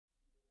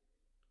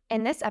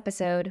In this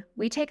episode,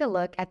 we take a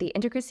look at the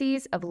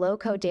intricacies of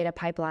low-code data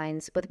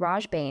pipelines with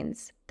Raj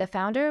Bains, the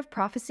founder of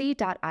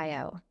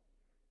Prophecy.io.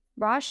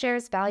 Raj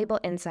shares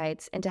valuable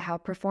insights into how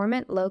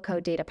performant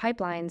low-code data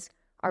pipelines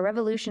are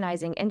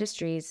revolutionizing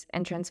industries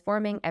and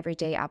transforming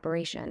everyday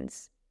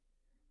operations.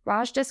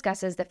 Raj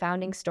discusses the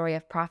founding story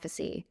of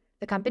Prophecy,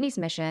 the company's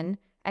mission,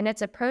 and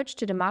its approach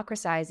to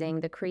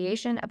democratizing the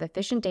creation of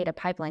efficient data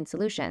pipeline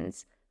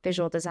solutions,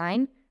 visual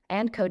design,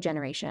 and code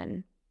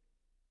generation.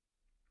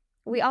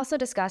 We also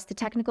discuss the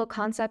technical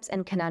concepts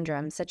and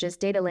conundrums such as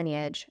data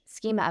lineage,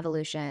 schema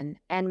evolution,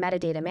 and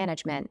metadata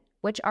management,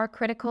 which are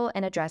critical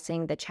in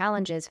addressing the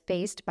challenges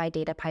faced by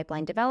data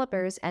pipeline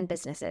developers and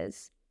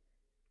businesses.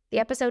 The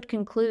episode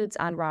concludes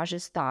on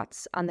Raj's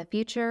thoughts on the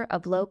future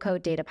of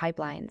low-code data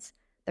pipelines,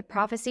 the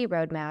Prophecy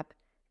roadmap,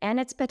 and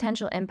its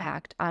potential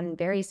impact on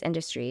various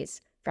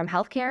industries, from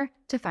healthcare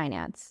to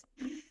finance.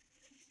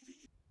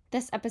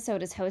 This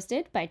episode is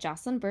hosted by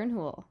Jocelyn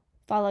Byrne-Houle.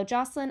 Follow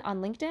Jocelyn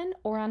on LinkedIn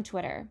or on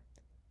Twitter,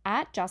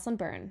 @Jocelyn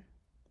Byrne.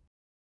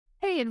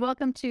 Hey, and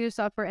welcome to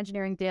Software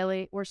Engineering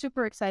Daily. We're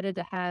super excited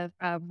to have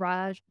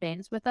Raj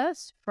Bains with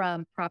us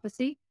from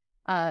Prophecy.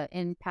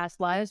 In past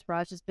lives,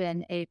 Raj has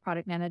been a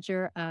product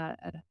manager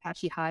at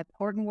Apache Hive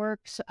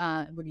Hortonworks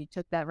when he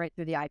took that right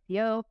through the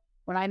IPO.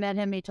 When I met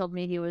him, he told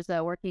me he was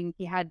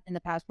he had in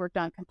the past worked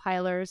on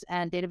compilers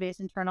and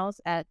database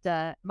internals at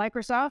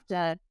Microsoft,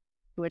 to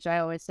which I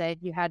always say,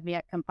 you had me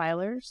at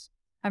compilers.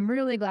 I'm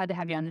really glad to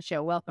have you on the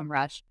show. Welcome,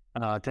 Raj.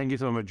 Thank you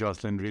so much,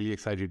 Jocelyn. Really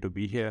excited to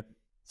be here.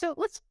 So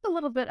let's talk a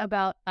little bit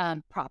about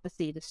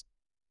Prophecy to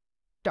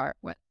start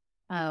with.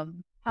 Tell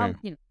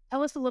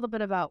us a little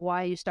bit about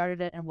why you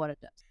started it and what it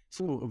does.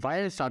 So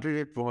why I started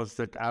it was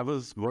that I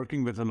was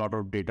working with a lot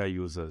of data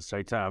users,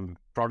 right? So I'm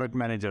product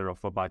manager of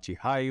Apache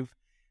Hive,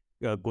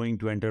 going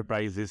to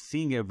enterprises,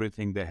 seeing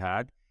everything they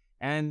had.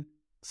 And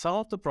some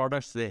of the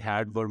products they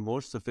had were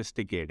more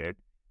sophisticated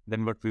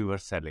than what we were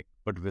selling.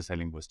 What we were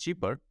selling was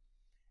cheaper.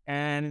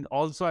 And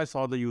also I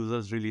saw the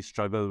users really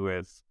struggle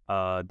with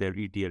their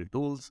ETL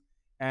tools.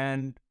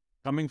 And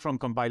coming from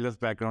compilers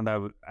background,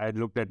 I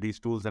looked at these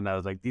tools and I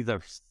was like, these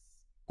are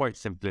quite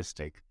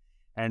simplistic.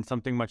 And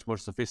something much more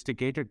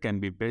sophisticated can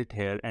be built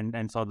here,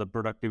 and saw the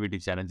productivity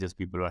challenges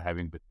people are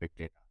having with big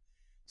data.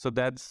 So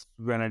that's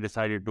when I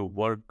decided to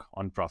work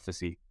on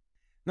Prophecy.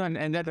 No,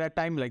 and at that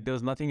time, there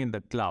was nothing in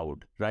the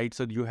cloud, right?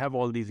 So you have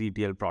all these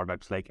ETL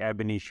products like Ab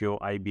Initio,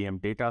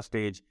 IBM Data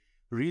Stage,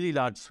 really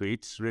large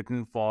suites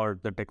written for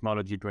the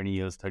technology 20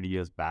 years, 30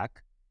 years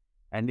back.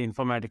 And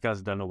Informatica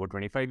has done over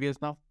 25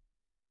 years now.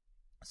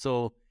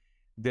 So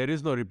there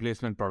is no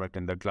replacement product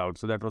in the cloud.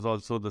 So that was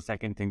also the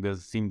second thing. There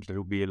seemed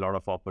to be a lot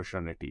of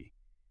opportunity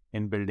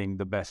in building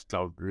the best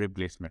cloud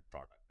replacement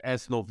product,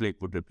 as Snowflake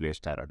would replace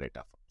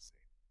Teradata, for say.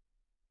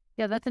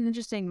 Yeah, that's an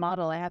interesting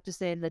model. I have to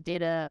say, in the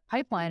data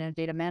pipeline and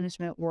data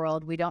management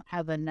world, we don't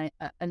have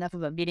enough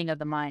of a meeting of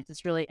the minds.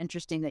 It's really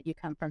interesting that you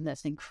come from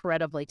this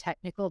incredibly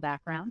technical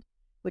background,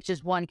 which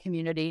is one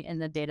community in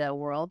the data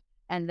world,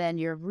 and then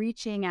you're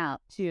reaching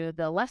out to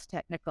the less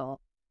technical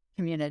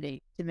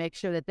community to make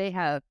sure that they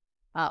have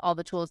all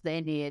the tools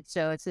they need.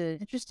 So it's an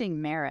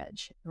interesting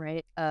marriage,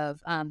 right,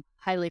 of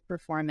highly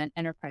performant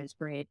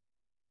enterprise-grade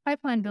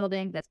pipeline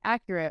building that's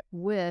accurate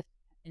with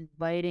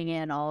inviting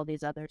in all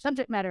these other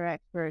subject matter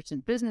experts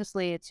and business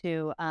leads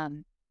who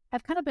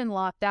have kind of been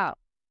locked out.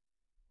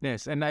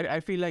 Yes, and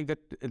I feel like that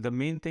the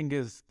main thing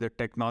is the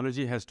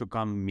technology has to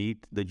come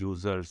meet the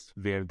users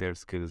where their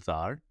skills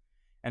are.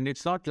 And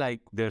it's not like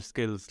their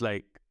skills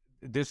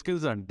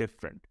are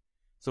different.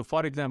 So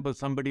for example,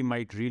 somebody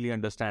might really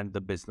understand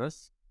the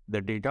business,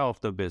 the data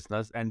of the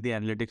business, and the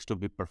analytics to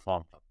be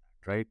performed on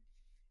that, right?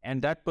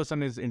 And that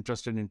person is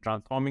interested in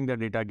transforming the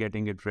data,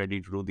 getting it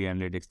ready to do the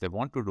analytics they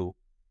want to do.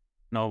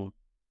 Now,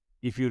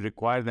 if you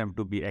require them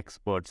to be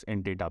experts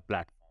in data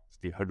platforms,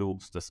 the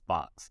Hadoops, the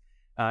Sparks,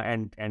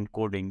 and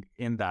coding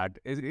in that,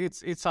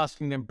 it's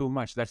asking them too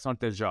much. That's not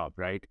their job,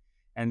 right?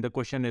 And the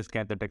question is,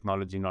 can the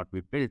technology not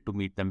be built to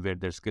meet them where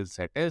their skill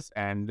set is?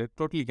 And it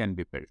totally can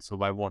be built. So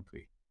why won't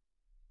we?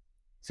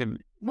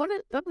 One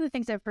of the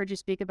things I've heard you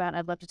speak about, and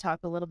I'd love to talk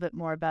a little bit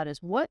more about,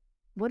 is what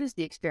is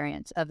the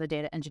experience of the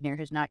data engineer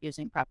who's not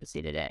using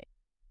Prophecy today?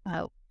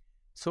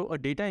 So a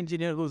data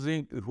engineer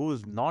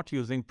who's not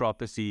using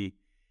Prophecy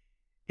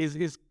is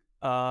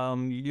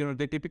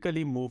they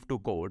typically move to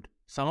code.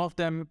 Some of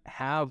them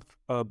have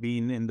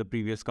been in the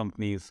previous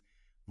companies,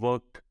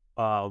 worked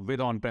with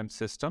on-prem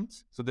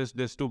systems. So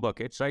there's two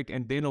buckets, right?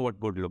 And they know what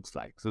good looks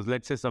like. So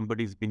let's say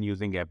somebody's been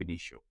using Ab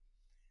Initio.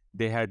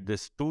 They had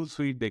this tool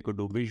suite. They could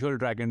do visual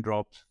drag and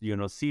drops,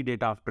 see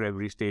data after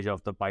every stage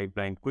of the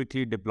pipeline,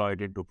 quickly deploy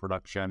it into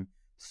production,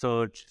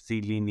 search,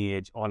 see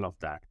lineage, all of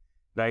that,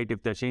 right?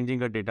 If they're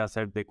changing a data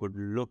set, they could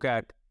look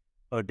at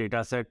a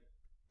data set,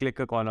 click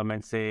a column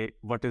and say,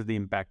 what is the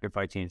impact if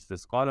I change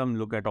this column?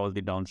 Look at all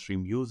the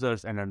downstream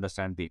users and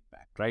understand the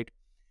impact, right?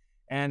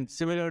 And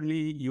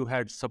similarly, you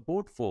had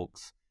support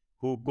folks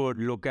who could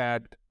look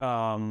at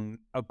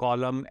a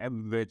column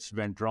which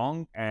went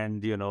wrong,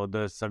 and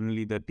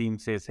suddenly the team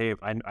says, hey,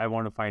 I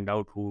want to find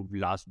out who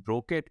last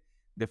broke it.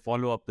 They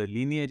follow up the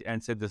lineage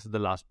and say, this is the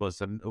last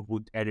person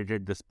who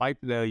edited this pipe,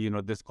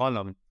 this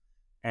column,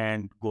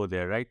 and go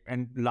there, right?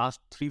 And last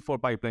 3-4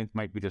 pipelines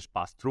might be just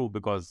passed through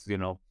because,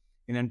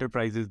 in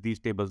enterprises, these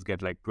tables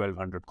get like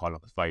 1,200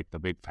 columns, right? The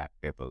big fat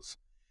tables.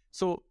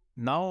 So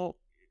now,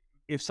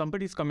 if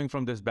somebody's coming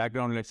from this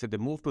background, let's say they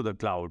move to the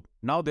cloud,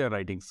 now they're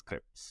writing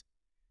scripts,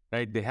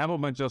 right? They have a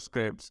bunch of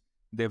scripts.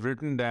 They've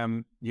written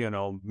them,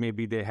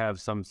 maybe they have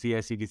some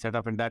CI/CD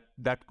setup, and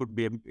that could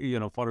be,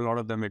 for a lot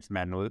of them, it's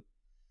manual.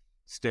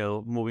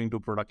 Still, moving to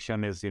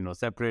production is,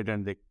 separate,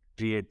 and they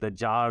create the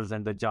jars,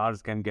 and the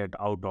jars can get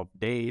out of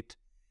date.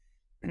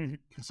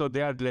 So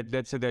they are,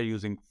 let's say they're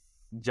using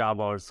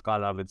Java or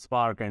Scala with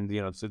Spark, and,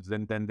 so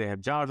then they have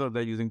jars, or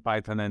they're using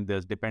Python, and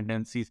there's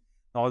dependencies.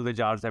 All the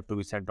jars have to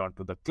be sent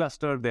onto the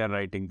cluster. They're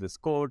writing this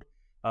code,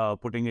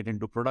 putting it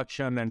into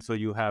production. And so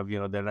you have,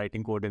 they're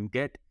writing code in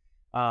Git.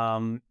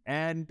 And,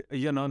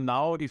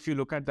 now if you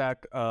look at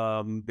that,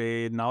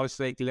 now it's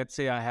like, let's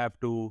say I have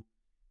to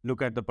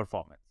look at the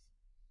performance,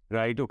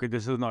 right? Okay,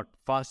 this is not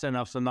fast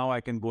enough. So now I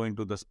can go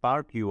into the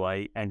Spark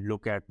UI and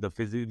look at the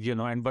physics,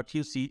 and what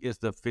you see is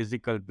the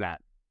physical plan,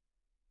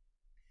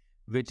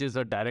 which is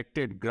a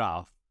directed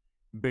graph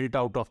built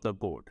out of the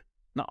code.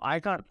 Now, I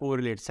can't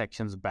correlate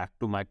sections back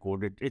to my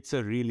code. It's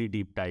a really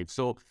deep dive.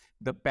 So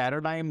the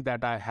paradigm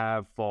that I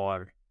have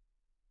for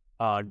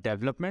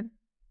development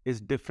is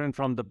different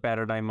from the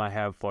paradigm I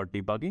have for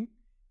debugging,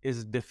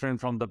 is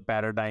different from the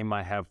paradigm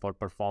I have for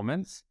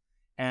performance.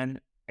 And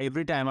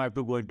every time I have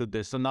to go into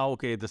this. So now,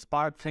 okay, the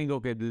Spark thing,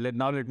 okay,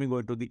 now let me go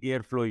into the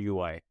Airflow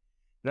UI,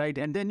 right?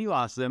 And then you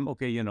ask them,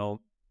 okay,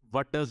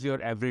 what does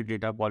your average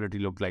data quality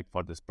look like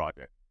for this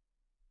project?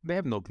 They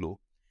have no clue.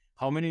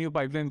 How many new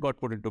pipelines got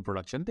put into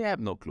production? They have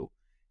no clue.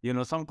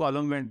 Some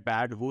column went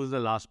bad. Who's the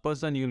last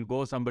person? You'll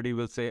go, somebody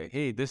will say,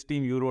 hey, this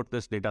team, you wrote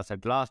this data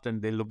set last,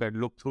 and they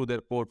look through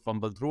their code,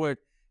 fumble through it,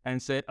 and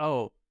say,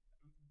 oh,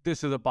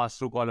 this is a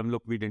pass-through column.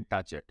 Look, we didn't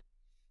touch it,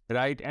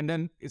 right? And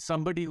then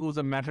somebody who's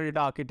a metadata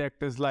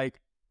architect is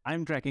like,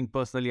 I'm tracking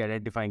personally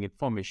identifying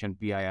information,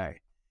 PII,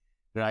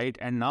 right?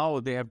 And now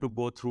they have to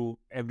go through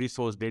every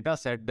source data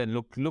set, then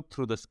look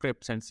through the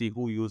scripts and see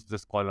who used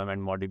this column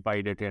and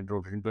modified it and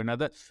wrote it into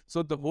another.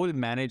 So the whole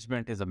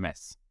management is a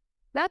mess.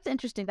 That's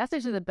interesting. That's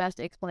actually the best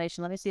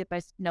explanation. Let me see if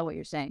I know what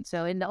you're saying.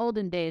 So in the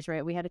olden days,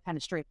 right, we had a kind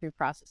of straight through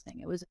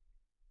processing.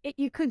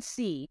 You could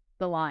see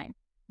the line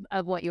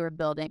of what you were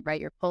building,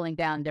 right? You're pulling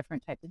down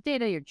different types of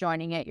data, you're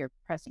joining it, you're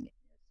pressing it,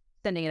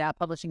 sending it out,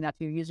 publishing that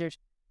to your users,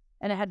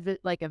 and it had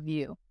like a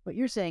view. What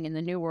you're saying in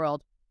the new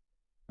world,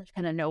 there's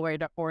kind of nowhere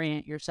to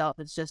orient yourself.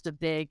 It's just a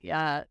big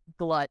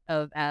glut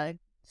of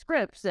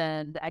scripts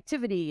and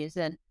activities,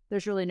 and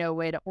there's really no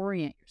way to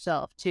orient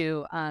yourself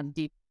to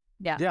deep.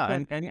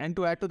 Yeah. And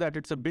to add to that,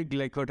 it's a big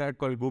like what I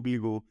call googly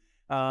goo.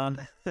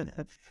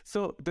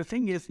 So the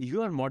thing is,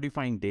 you are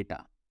modifying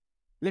data.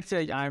 Let's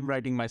say I'm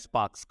writing my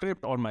Spark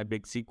script or my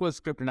big SQL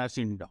script, and I've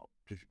seen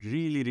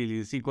really,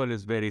 SQL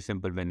is very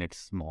simple when it's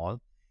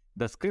small.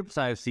 The scripts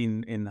I've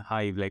seen in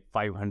Hive, like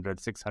 500,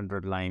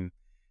 600 line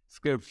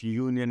scripts,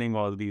 unioning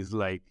all these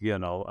like,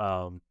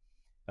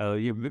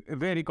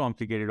 very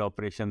complicated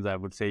operations, I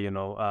would say,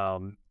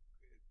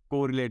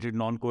 correlated,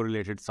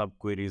 non-correlated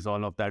subqueries,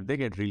 all of that, they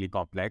get really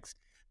complex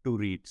to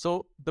read.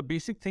 So the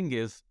basic thing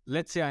is,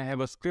 let's say I have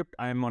a script,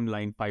 I'm on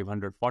line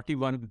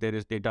 541, there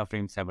is data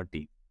frame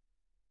 17.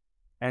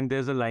 And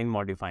there's a line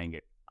modifying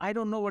it. I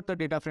don't know what the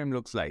data frame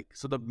looks like.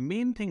 So the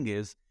main thing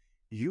is,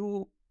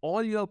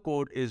 all your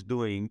code is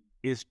doing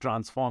is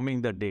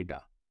transforming the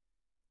data.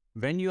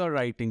 When you are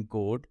writing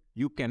code,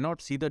 you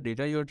cannot see the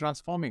data you're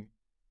transforming.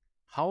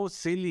 How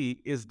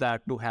silly is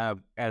that to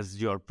have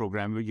as your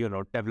program,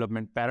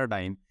 development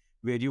paradigm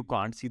where you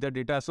can't see the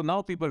data? So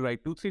now people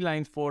write 2, 3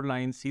 lines, 4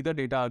 lines, see the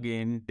data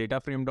again, data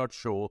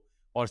frame.show,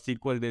 or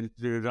SQL,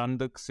 they run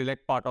the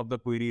select part of the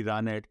query,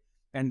 run it,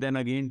 and then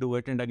again do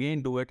it, and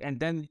again do it. And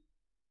then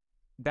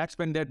that's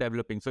when they're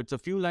developing. So it's a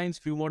few lines,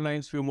 few more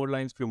lines, few more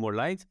lines, few more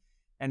lines.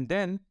 And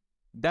then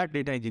that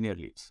data engineer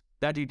leaves,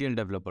 that ETL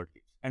developer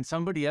leaves. And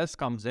somebody else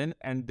comes in,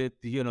 and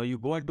you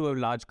go into a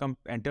large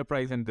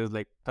enterprise, and there's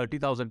like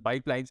 30,000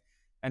 pipelines,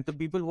 and the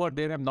people who are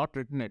there have not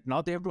written it.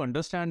 Now they have to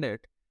understand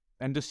it.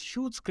 And this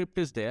huge script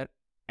is there,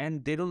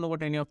 and they don't know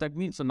what any of that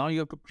means. So now you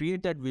have to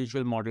create that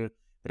visual model,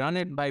 run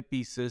it by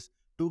pieces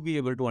to be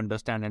able to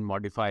understand and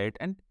modify it.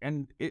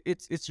 And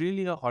it's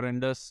really a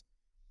horrendous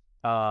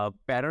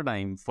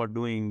paradigm for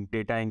doing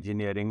data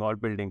engineering or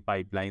building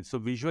pipelines. So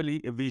visual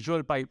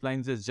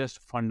pipelines is just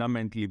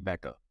fundamentally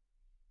better.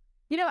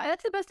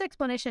 That's the best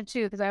explanation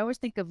too, because I always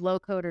think of low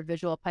code or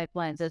visual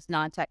pipelines as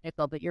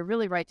non-technical, but you're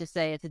really right to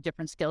say it's a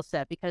different skill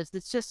set, because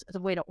it's just a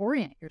way to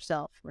orient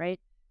yourself, right?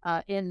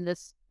 In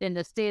this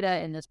data,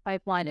 in this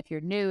pipeline, if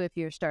you're new, if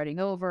you're starting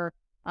over,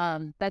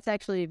 that's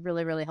actually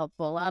really, really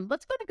helpful.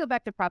 Let's go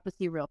back to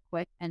Prophecy real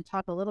quick and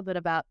talk a little bit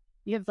about,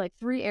 you have like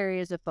 3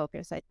 areas of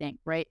focus, I think,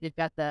 right? You've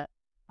got the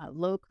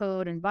low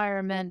code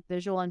environment,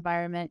 visual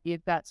environment,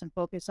 you've got some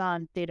focus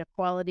on data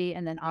quality,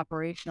 and then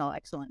operational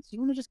excellence. You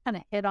want to just kind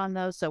of hit on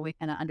those so we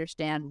kind of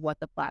understand what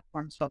the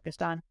platform's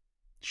focused on?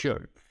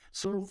 Sure.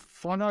 So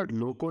for our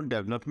low-code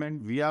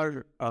development, we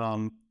are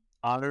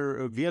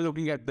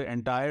looking at the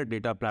entire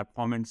data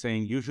platform and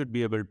saying you should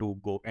be able to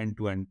go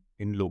end-to-end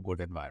in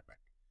low-code environment.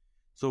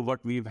 So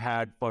what we've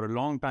had for a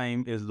long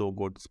time is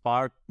low-code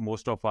Spark.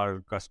 Most of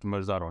our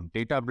customers are on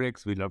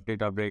Databricks. We love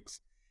Databricks.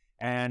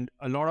 And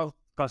a lot of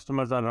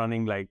customers are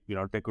running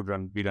they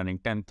could be running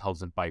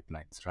 10,000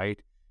 pipelines, right?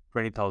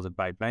 20,000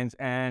 pipelines.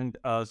 And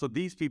so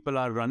these people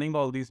are running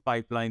all these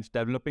pipelines,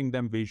 developing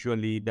them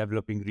visually,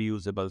 developing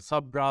reusable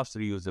subgraphs,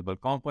 reusable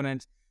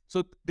components.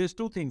 So there's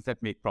two things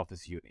that make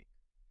Profis unique.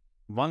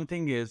 One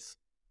thing is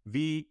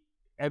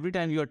every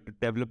time you're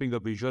developing a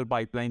visual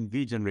pipeline,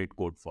 we generate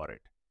code for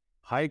it.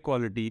 High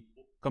quality,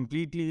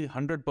 completely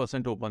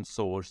 100% open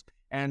source,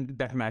 and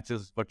that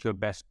matches what your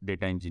best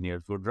data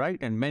engineers would write.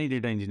 And many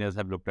data engineers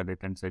have looked at it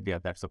and said, yeah,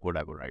 that's the code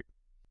I would write.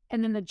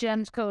 And then the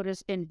gens code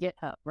is in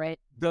GitHub, right?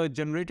 The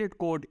generated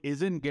code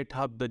is in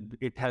GitHub.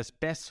 It has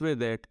tests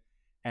with it.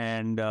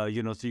 And, so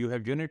you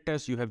have unit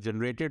tests, you have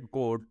generated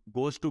code,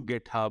 goes to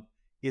GitHub,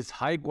 is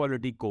high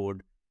quality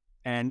code.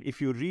 And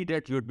if you read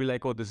it, you'd be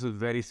like, oh, this is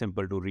very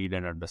simple to read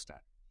and understand.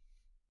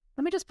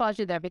 Let me just pause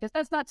you there, because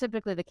that's not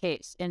typically the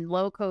case in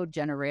low-code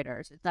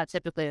generators. It's not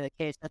typically the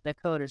case that the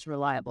code is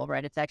reliable,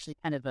 right? It's actually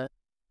kind of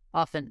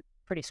often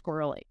pretty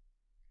squirrely.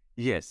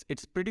 Yes,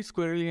 it's pretty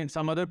squirrely, and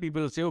some other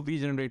people say, oh, we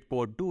generate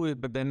code too,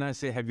 but then I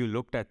say, have you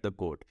looked at the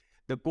code?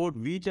 The code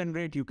we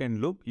generate, you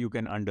can look, you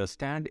can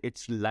understand.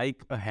 It's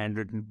like a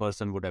handwritten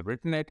person would have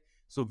written it.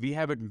 So we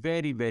have it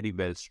very, very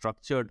well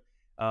structured.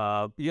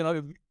 We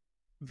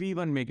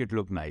even make it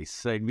look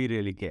nice, right? We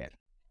really care.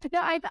 No,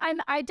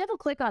 I double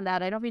click on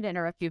that. I don't mean to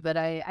interrupt you, but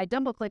I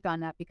double click on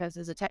that because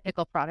as a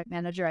technical product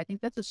manager, I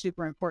think that's a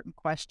super important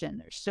question.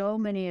 There's so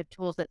many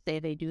tools that say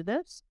they do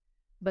this,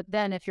 but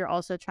then if you're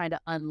also trying to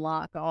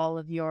unlock all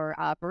of your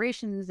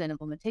operations and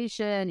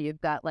implementation,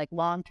 you've got like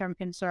long-term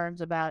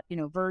concerns about,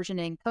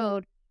 versioning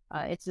code.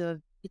 It's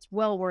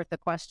well worth the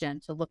question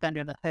to look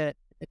under the hood,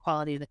 the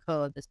quality of the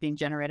code that's being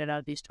generated out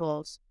of these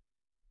tools.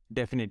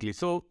 Definitely.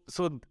 So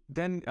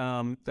then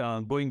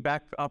going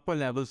back up a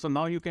level, so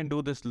now you can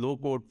do this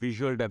low-code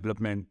visual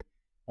development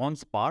on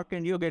Spark,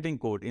 and you're getting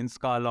code in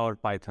Scala or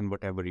Python,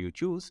 whatever you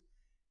choose.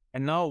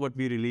 And now what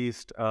we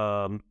released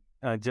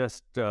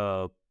just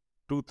 2-3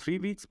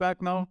 weeks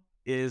back now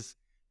is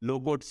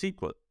low-code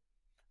SQL.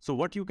 So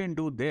what you can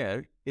do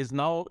there is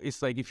now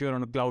it's like if you're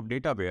on a cloud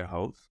data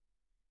warehouse,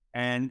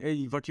 and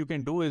what you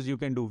can do is you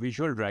can do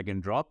visual drag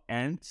and drop,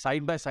 and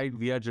side by side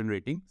we are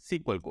generating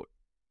SQL code.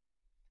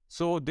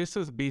 So this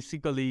is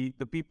basically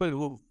the people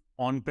who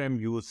on-prem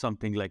use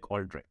something like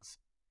Alteryx.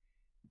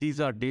 These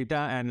are data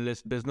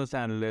analysts, business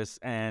analysts,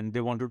 and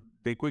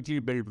they quickly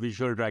build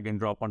visual drag and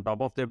drop on top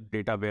of their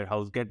data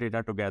warehouse, get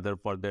data together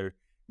for their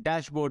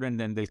dashboard, and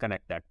then they'll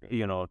connect that,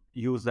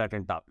 use that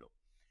in Tableau.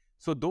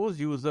 So those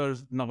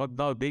users, now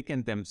they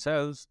can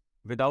themselves,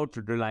 without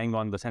relying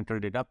on the central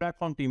data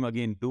platform team,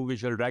 again, do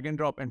visual drag and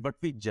drop. And what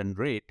we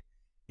generate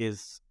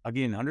is,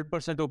 again,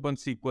 100% open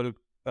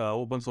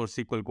source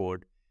SQL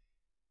code.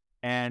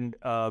 And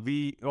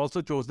we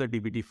also chose the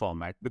DBT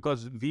format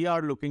because we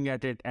are looking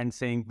at it and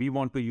saying we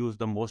want to use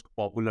the most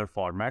popular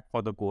format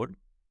for the code.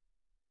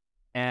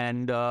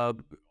 And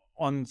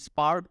on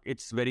Spark,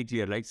 it's very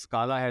clear, like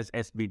Scala has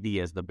SBD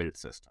as the build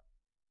system.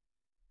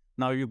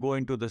 Now you go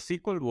into the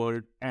SQL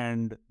world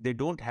and they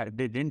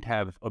didn't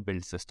have a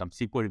build system.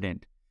 SQL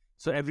didn't.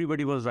 So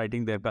everybody was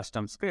writing their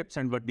custom scripts,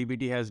 and what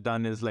DBT has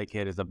done is like,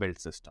 here is a build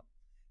system,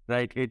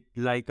 right? It,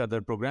 like other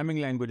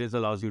programming languages,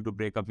 allows you to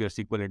break up your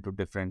SQL into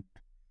different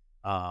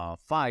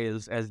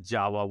files, as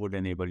Java would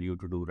enable you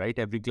to do, right?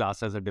 Every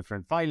class has a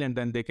different file, and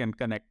then they can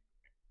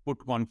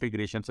put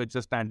configuration. So it's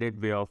a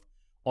standard way of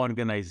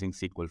organizing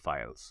SQL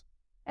files.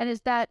 And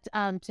is that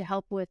to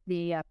help with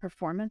the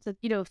performance?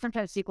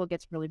 Sometimes SQL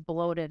gets really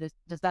bloated.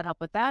 Does that help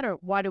with that, or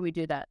why do we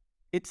do that?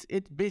 It's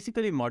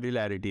basically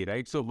modularity,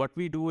 right? So what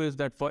we do is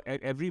that for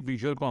every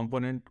visual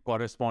component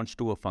corresponds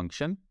to a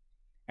function,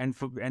 and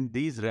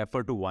these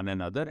refer to one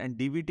another. And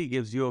DBT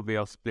gives you a way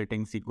of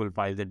splitting SQL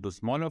files into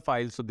smaller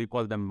files, so they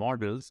call them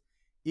models.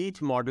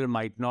 Each model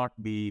might not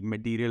be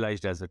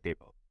materialized as a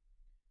table.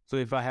 So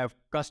if I have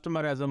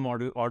customer as a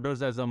model,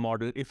 orders as a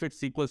model, if it's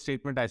SQL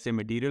statement, I say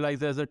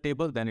materialize as a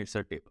table, then it's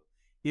a table.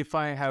 If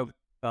I have,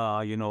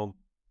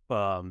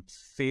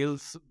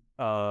 sales,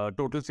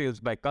 total sales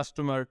by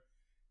customer,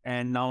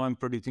 and now I'm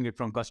producing it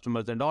from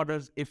customers and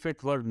orders, if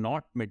it were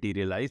not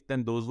materialized,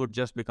 then those would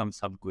just become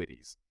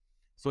subqueries.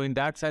 So in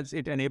that sense,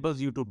 it enables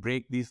you to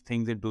break these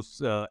things into,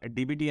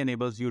 DBT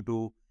enables you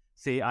to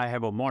say, I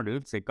have a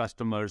model, say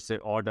customers, say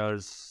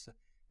orders,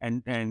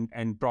 and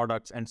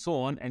products, and so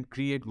on, and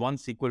create one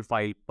SQL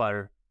file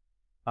per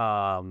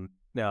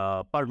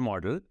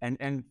model.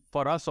 And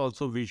for us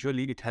also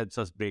visually, it helps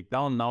us break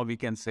down. Now we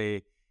can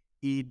say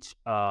each,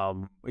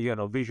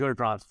 visual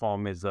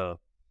transform is a,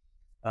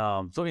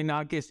 so in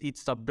our case, each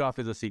subgraph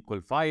is a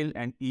SQL file,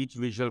 and each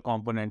visual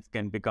component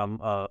can become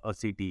a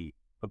CTE,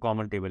 a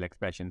common table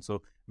expression.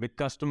 So with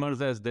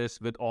customers as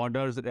this, with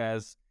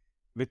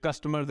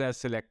customers as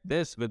select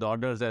this, with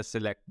orders as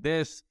select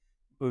this,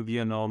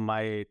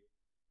 my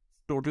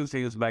total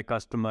sales by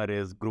customer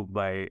is group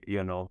by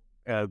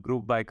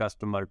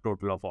customer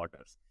total of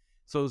orders.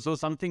 So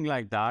something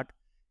like that.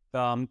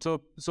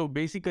 So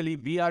basically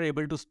we are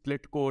able to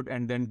split code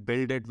and then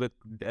build it with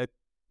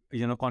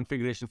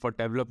configuration for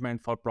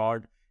development for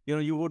prod.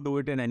 You would do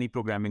it in any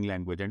programming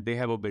language, and they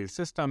have a build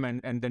system,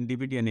 and then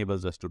DBT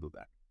enables us to do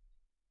that.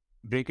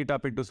 Break it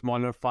up into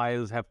smaller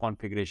files, have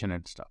configuration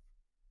and stuff.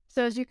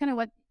 So as you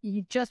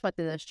just went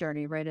through this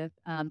journey, right, of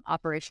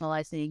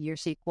operationalizing your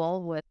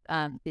SQL with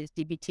these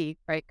DBT,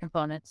 right,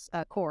 components,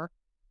 core.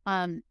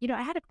 I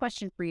had a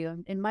question for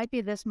you. It might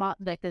be this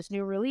this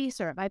new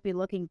release, or it might be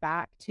looking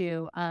back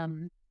to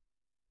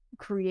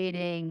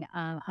creating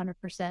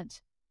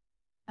 100%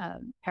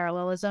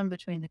 parallelism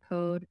between the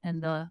code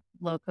and the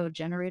low code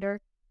generator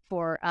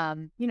for,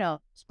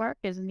 Spark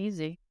isn't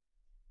easy.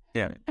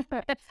 Yeah.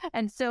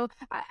 And so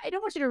I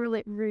don't want you to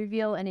really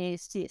reveal any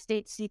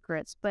state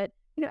secrets, but,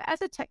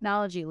 as a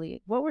technology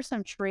lead, what were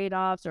some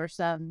trade-offs or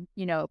some,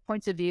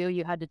 points of view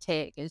you had to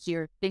take as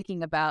you're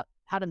thinking about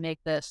how to make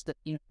this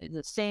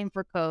the same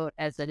for code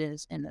as it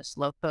is in this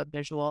low code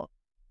visual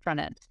front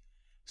end?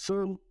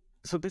 So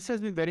this has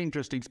been very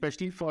interesting,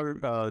 especially for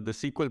the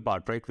SQL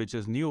part, right, which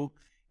is new,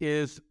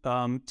 is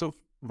so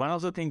one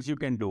of the things you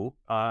can do,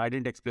 I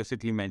didn't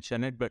explicitly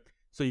mention it, but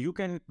so you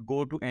can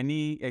go to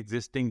any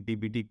existing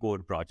DBT core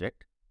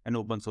project, an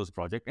open source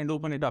project, and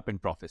open it up in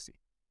Prophecy.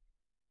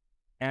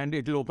 And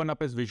it will open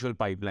up as visual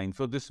pipeline.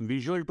 So this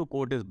visual to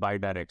code is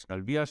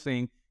bidirectional. We are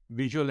saying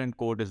visual and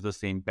code is the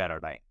same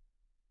paradigm.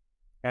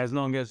 As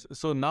long as,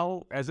 so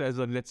now as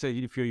let's say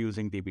if you're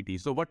using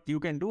DBT, so what you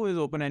can do is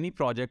open any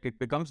project, it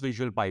becomes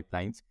visual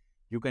pipelines.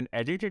 You can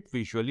edit it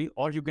visually,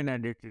 or you can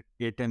edit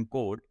it in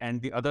code, and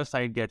the other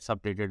side gets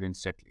updated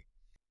instantly.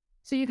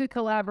 So you could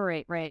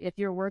collaborate, right? If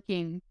you're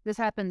working, this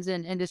happens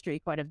in industry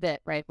quite a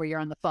bit, right? Where you're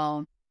on the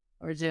phone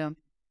or Zoom.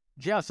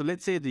 Yeah, so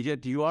let's say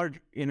that you are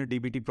in a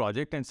DBT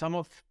project, and some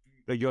of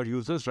your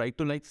users prefer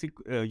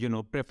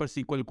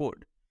SQL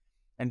code,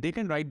 and they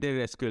can write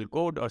their SQL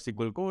code or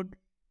SQL code,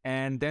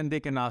 and then they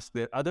can ask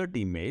their other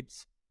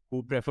teammates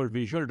who prefer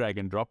visual drag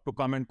and drop to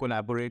come and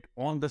collaborate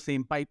on the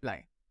same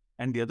pipeline,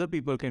 and the other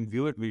people can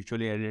view it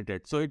visually, edit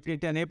it. So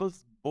it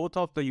enables both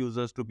of the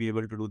users to be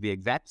able to do the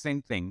exact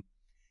same thing.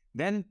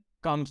 Then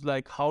comes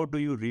like, how do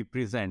you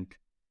represent?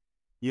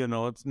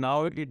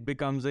 Now it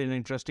becomes an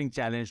interesting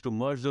challenge to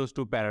merge those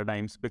two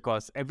paradigms,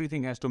 because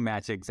everything has to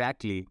match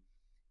exactly.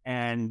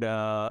 And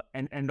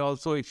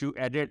also if you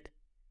edit,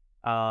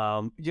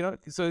 so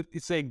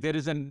it's like there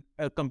is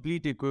a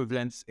complete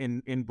equivalence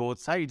in both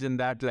sides, in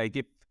that, like,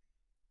 if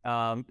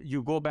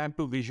you go back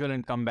to visual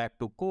and come back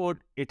to code,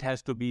 it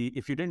has to be,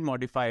 if you didn't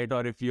modify it,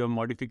 or if your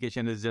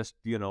modification is just,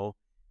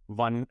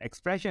 one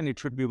expression, it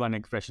should be one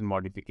expression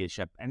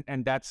modification.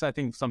 And that's, I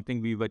think,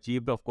 something we've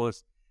achieved. Of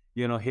course,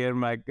 here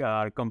my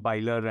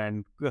compiler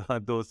and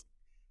those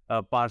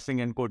parsing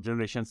and code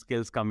generation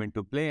skills come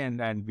into play,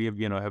 and we have,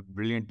 have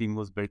brilliant team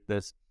who's built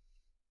this.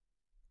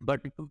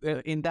 But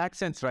in that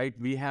sense, right,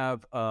 we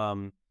have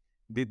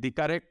the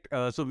correct,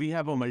 so we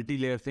have a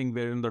multi-layer thing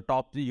where in the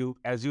top,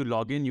 as you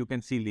log in, you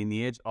can see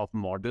lineage of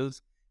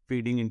models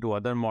feeding into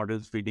other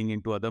models,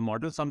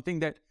 something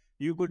that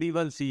you could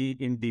even see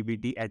in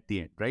DBT at the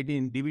end, right?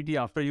 In DBT,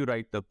 after you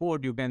write the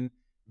code, you can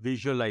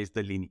visualize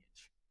the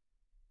lineage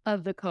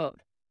of the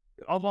code.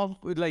 Of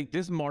like,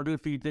 this model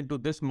feeds into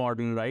this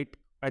model, right?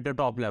 At the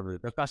top level,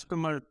 the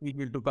customer feeds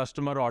into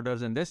customer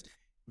orders, and this.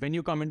 When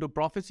you come into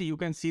Prophecy, you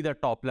can see the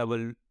top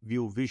level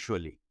view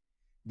visually.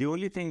 The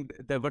only thing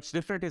that what's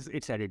different is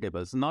it's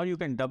editable. So now you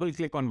can double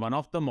click on one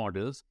of the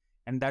models,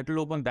 and that will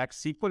open that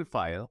SQL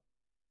file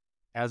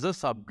as a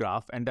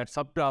subgraph, and that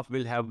subgraph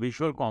will have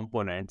visual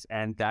components,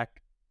 and that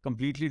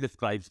completely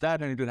describes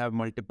that, and it will have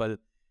multiple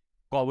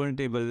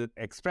coverable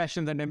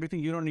expressions and everything.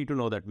 You don't need to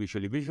know that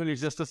visually. Visually,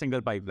 it's just a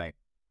single pipeline.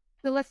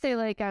 So let's say,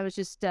 like, I was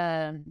just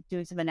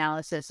doing some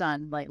analysis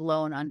on, like,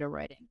 loan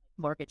underwriting,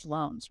 mortgage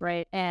loans,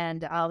 right?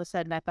 And all of a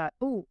sudden I thought,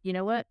 oh, you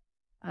know what?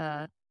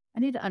 I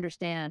need to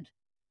understand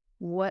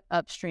what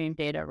upstream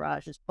data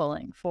Raj is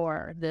pulling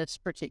for this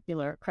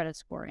particular credit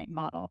scoring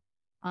model.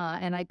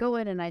 And I go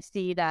in and I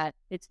see that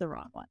it's the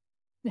wrong one.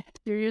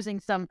 You're using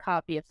some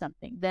copy of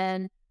something.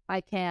 Then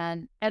I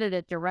can edit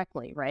it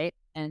directly, right?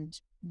 And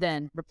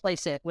then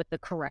replace it with the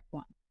correct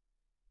one.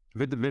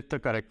 With the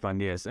correct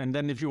one, yes. And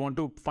then if you want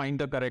to find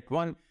the correct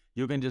one,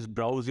 you can just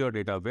browse your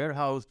data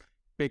warehouse,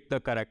 pick the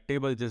correct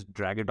table, just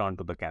drag it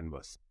onto the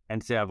canvas,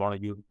 and say, I want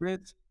to use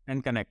this,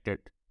 and connect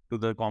it to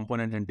the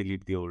component and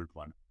delete the old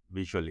one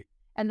visually.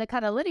 And the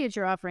kind of lineage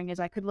you're offering is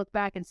I could look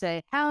back and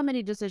say, how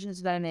many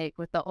decisions did I make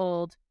with the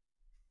old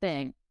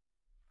thing,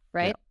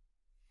 right?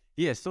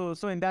 Yeah. Yes. So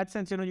in that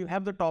sense, you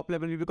have the top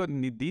level, because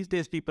these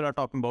days people are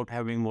talking about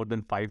having more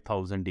than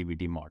 5,000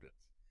 DBT models,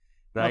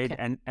 right?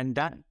 Okay. And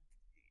that,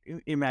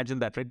 imagine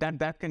that, right?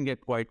 That can get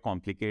quite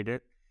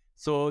complicated.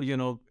 So,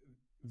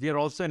 we are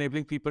also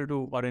enabling people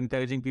to, or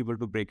encouraging people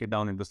to break it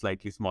down into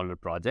slightly smaller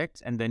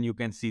projects. And then you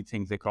can see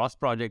things across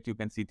project, you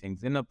can see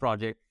things in a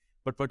project.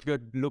 But what you're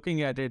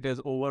looking at it is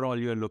overall,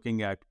 you're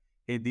looking at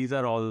hey, these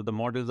are all the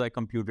models I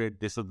computed.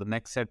 This is the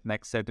next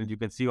set, and you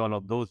can see all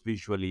of those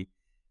visually.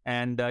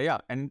 And I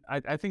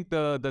think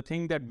the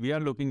thing that we are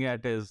looking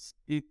at is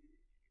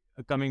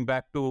coming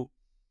back to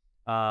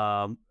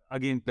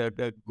again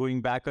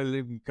going back a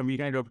little. We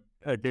kind of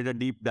did a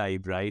deep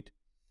dive, right?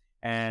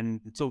 And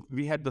so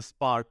we had the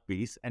Spark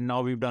piece, and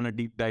now we've done a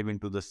deep dive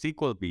into the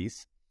SQL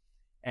piece.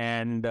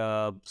 And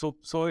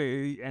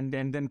and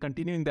then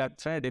continuing that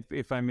thread,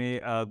 if I may,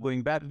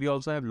 going back, we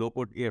also have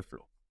low-code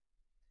Airflow.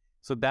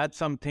 So that's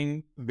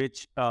something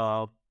which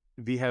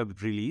we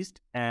have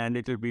released, and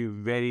it will be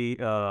very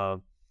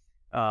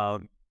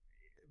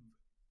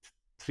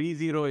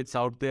 3.0. It's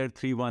out there.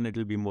 3.1. It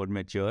will be more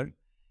mature.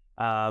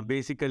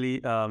 Basically,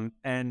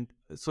 and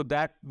so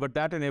that what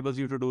that enables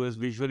you to do is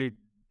visually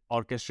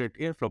orchestrate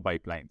Airflow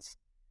pipelines.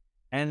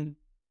 And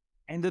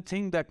the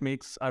thing that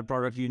makes our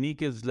product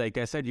unique is, like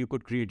I said, you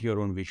could create your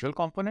own visual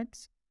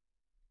components.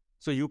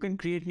 So you can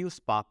create new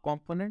Spark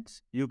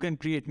components, you can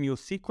create new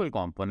SQL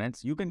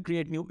components, you can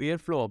create new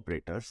Airflow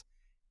operators,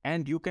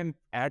 and you can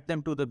add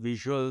them to the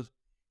visual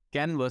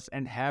canvas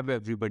and have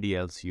everybody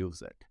else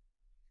use it.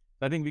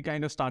 I think we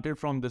kind of started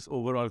from this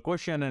overall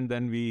question, and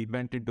then we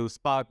went into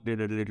Spark,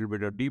 did a little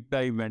bit of deep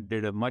dive, and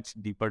did a much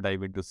deeper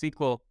dive into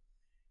SQL.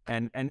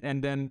 And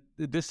then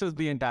this is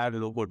the entire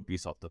low-code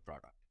piece of the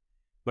product.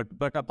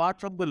 But apart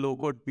from the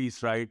low-code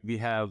piece, right, we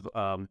have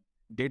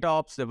data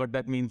ops. What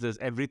that means is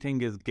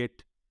everything is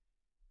Git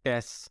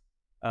tests.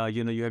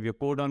 You have your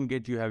code on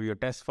Git, you have your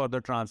tests for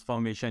the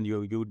transformation,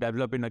 you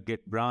develop in a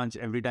Git branch.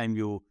 Every time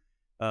you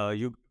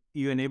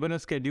enable a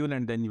schedule,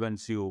 and then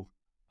once you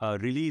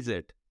release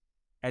it,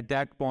 at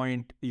that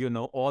point,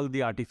 all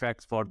the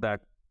artifacts for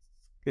that,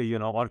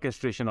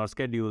 orchestration or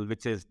schedule,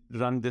 which is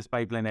run this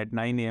pipeline at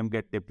 9 a.m.,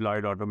 get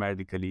deployed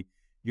automatically.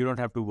 You don't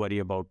have to worry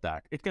about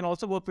that. It can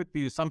also work with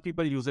some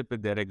people use it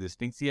with their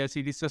existing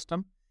CI/CD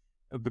system,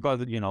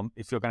 because,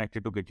 if you're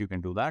connected to Git, you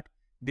can do that.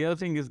 The other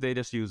thing is they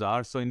just use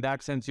ours. So in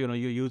that sense, you're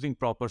using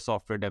proper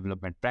software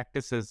development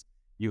practices.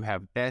 You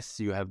have tests,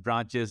 you have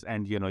branches,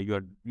 and,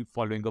 you're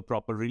following a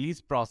proper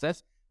release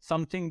process,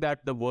 something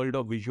that the world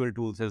of visual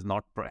tools has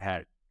not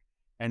had.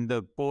 And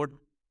the code,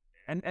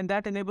 and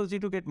that enables you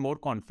to get more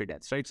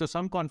confidence, right? So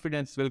some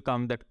confidence will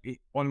come that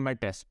all my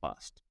tests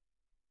passed,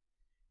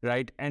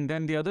 right? And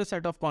then the other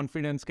set of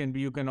confidence can be,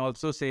 you can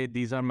also say,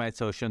 these are my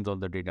assertions on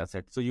the data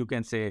set. So you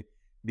can say,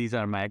 these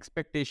are my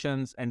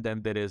expectations. And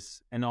then there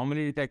is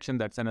anomaly detection.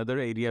 That's another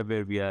area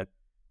where we are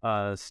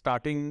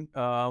starting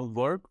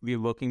work. We're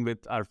working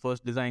with our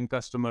first design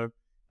customer,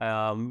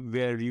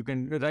 where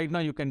right now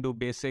you can do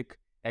basic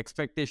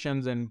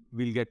expectations, and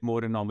we'll get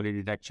more anomaly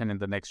detection in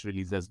the next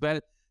release as well.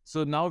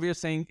 So now we are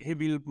saying, hey,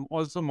 we'll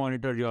also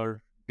monitor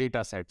your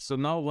data set. So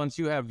now once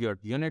you have your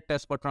unit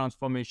test for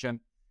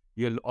transformation,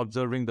 you're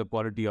observing the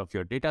quality of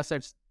your data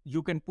sets,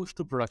 you can push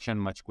to production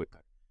much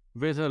quicker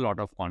with a lot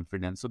of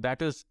confidence. So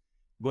that is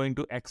going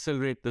to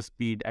accelerate the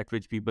speed at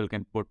which people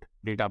can put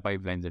data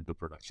pipelines into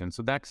production.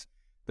 So that's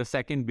the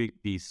second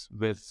big piece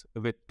with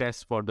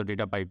tests for the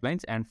data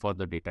pipelines and for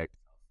the data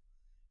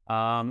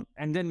itself.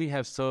 And then we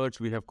have search,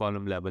 we have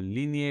column level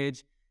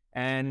lineage,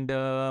 and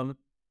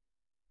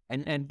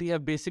we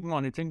have basic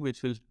monitoring,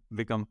 which will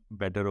become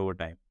better over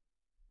time.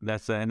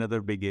 That's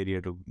another big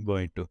area to go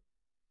into.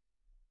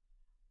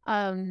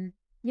 I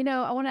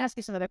want to ask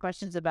you some other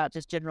questions about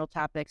just general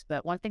topics,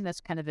 but one thing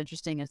that's kind of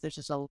interesting is there's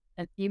just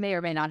and you may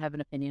or may not have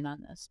an opinion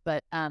on this,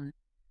 but I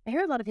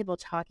hear a lot of people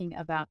talking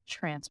about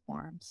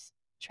transforms,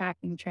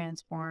 tracking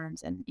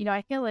transforms, and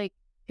I feel like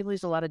people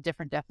use a lot of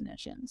different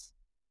definitions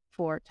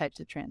for types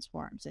of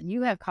transforms, and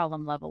you have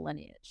column level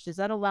lineage. Does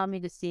that allow me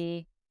to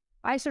see?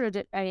 How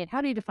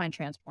do you define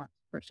transform,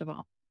 first of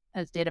all,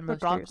 as data moves?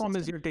 Transform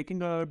is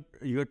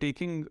you're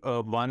taking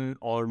one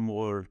or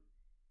more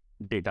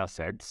data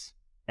sets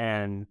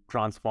and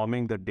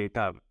transforming the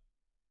data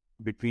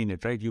between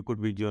it, right? You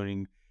could be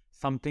doing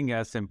something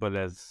as simple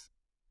as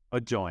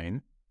a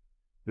join,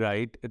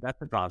 right?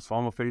 That's a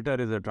transform. A filter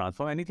is a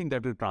transform. Anything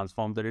that will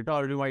transform the data,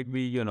 or you might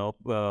be,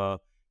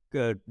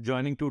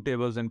 joining two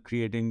tables and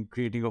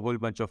creating a whole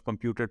bunch of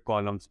computed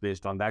columns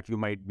based on that. You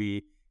might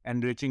be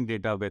enriching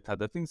data with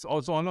other things.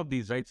 Also, all of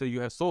these, right? So you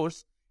have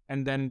source,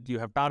 and then you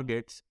have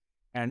targets,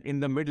 and in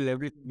the middle,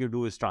 everything you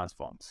do is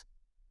transforms.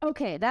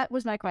 Okay, that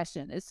was my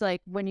question. It's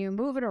like when you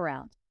move it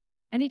around,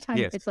 anytime,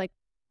 yes. It's like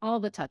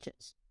all the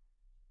touches,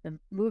 the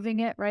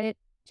moving it, right?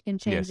 You can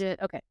change it.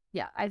 Okay,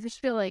 yeah. I just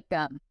feel like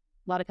a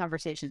lot of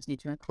conversations need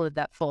to include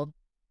that full,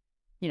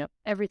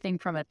 everything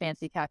from a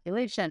fancy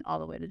calculation all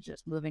the way to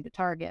just moving to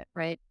target,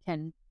 right?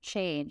 Can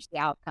change the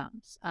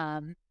outcomes.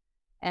 And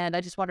I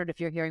just wondered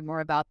if you're hearing more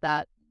about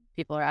that.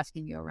 People are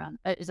asking you around.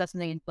 Is that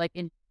something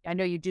I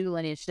know you do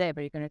lineage today,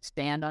 but you're going to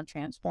expand on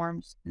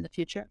transforms in the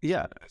future?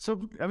 Yeah.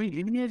 So,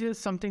 lineage is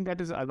something that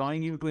is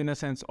allowing you to, in a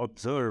sense,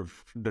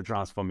 observe the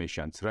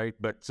transformations, right?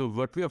 But so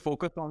what we are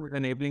focused on is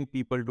enabling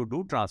people to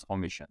do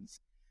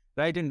transformations,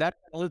 right? And that's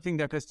another thing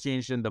that has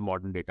changed in the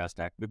modern data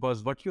stack,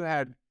 because what you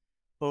had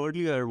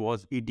earlier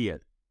was ETL,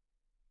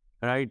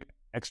 right?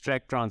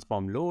 extract,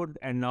 transform, load,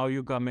 and now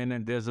you come in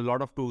and there's a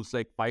lot of tools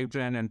like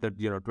Fivetran and the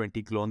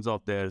 20 clones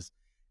of theirs,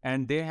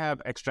 and they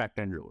have extract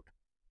and load.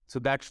 So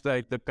that's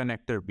like the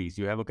connector piece.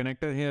 You have a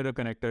connector here,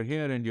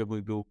 and you're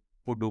going to do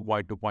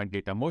point-to-point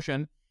data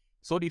motion.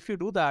 So if you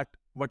do that,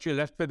 what you're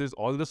left with is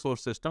all the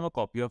source system, a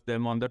copy of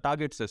them on the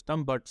target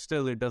system, but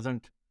still it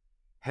doesn't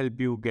help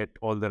you get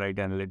all the right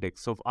analytics.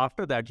 So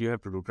after that, you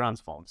have to do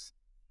transforms.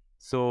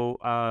 So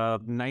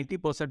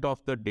 90% of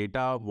the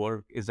data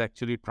work is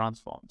actually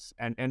transforms.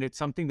 And it's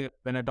something that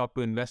when I talk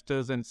to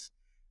investors and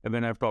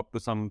when I've talked to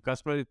some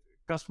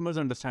customers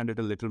understand it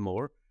a little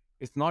more.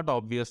 It's not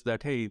obvious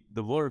that, hey,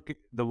 the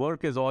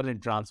work is all in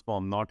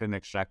transform, not in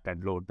extract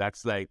and load.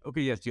 That's like,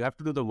 okay, yes, you have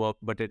to do the work,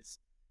 but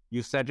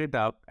you set it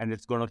up and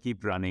it's going to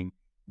keep running.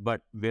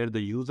 But where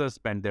the users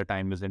spend their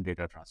time is in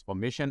data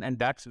transformation. And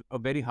that's a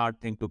very hard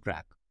thing to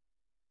crack.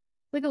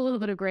 Like a little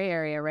bit of gray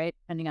area, right?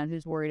 Depending on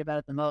who's worried about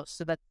it the most.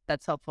 So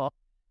that's helpful.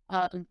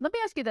 Let me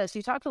ask you this.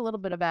 You talked a little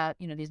bit about,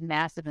 these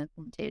massive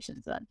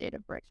implementations on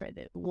Databricks, right?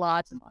 There's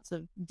lots and lots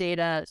of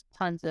data,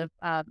 tons of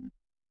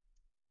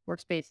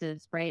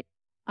workspaces, right?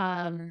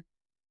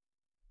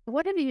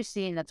 What have you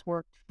seen that's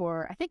worked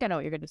for, I think I know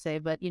what you're going to say,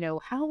 but,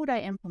 how would I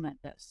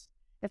implement this?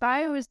 If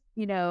I was,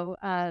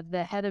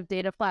 the head of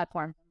data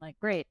platform, I'm like,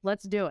 great,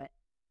 let's do it.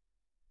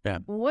 Yeah.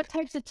 What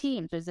types of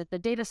teams? Is it the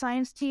data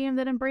science team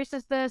that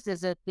embraces this?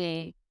 Is it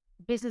the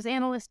business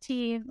analyst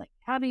team? Like,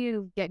 how do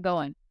you get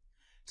going?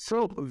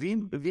 So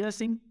we are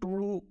seeing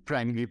two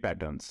primary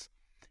patterns,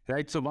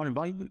 right? So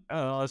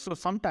so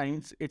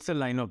sometimes it's a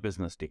line of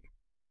business team.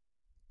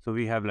 So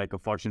we have like a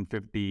Fortune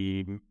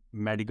 50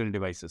 medical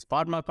devices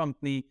pharma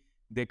company.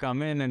 They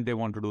come in and they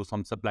want to do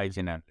some supply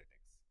chain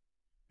analytics,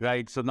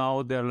 right? So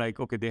now they're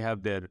like, okay, they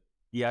have their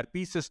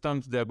ERP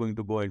systems. They're going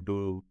to go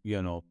into,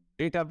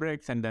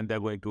 Databricks, and then they're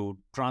going to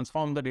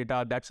transform the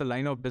data. That's a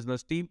line of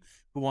business team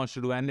who wants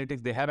to do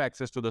analytics. They have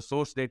access to the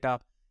source data.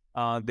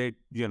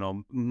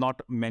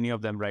 Not many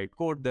of them write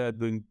code. They're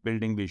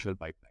building visual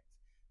pipelines.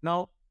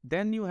 Now,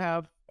 then you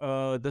have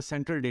the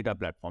central data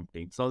platform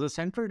team. So the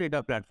central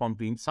data platform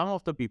team, some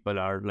of the people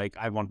are like,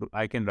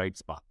 I can write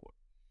Spark code.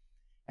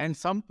 And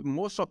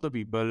most of the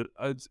people,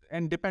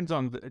 and depends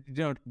on,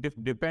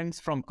 depends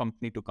from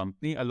company to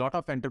company. A lot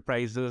of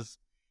enterprises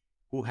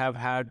who have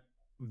had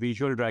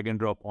visual drag and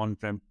drop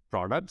on-prem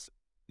products,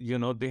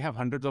 they have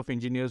hundreds of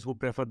engineers who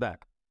prefer that,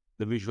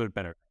 the visual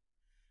paradigm.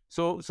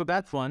 So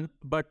that's one.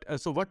 But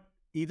so what,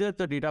 either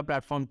the data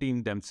platform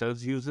team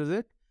themselves uses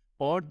it,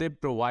 or they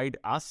provide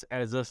us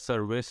as a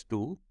service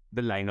to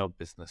the line of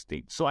business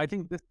team. So I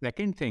think the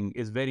second thing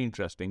is very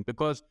interesting,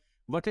 because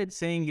what it's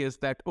saying is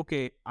that,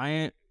 okay,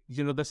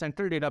 the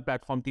central data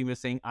platform team is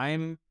saying,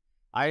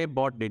 I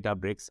bought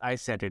Databricks, I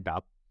set it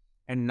up,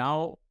 and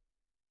now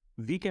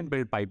we can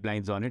build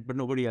pipelines on it, but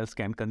nobody else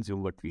can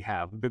consume what we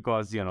have,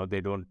 because,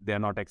 they're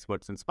not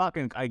experts in Spark.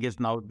 And I guess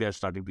now they're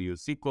starting to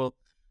use SQL.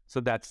 So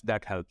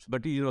that helps.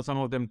 But, some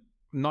of them,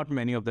 not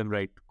many of them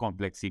write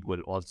complex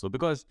SQL also,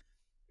 because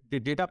the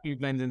data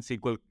pipelines in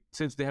SQL,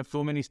 since they have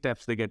so many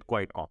steps, they get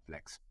quite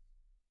complex.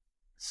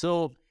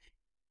 So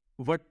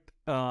what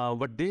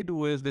they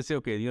do is they say,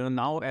 okay,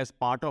 now as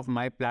part of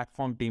my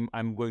platform team,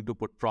 I'm going to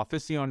put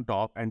Prophecy on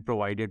top and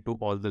provide it to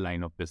all the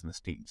line of business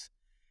teams.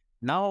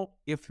 Now,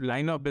 if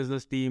line of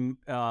business team,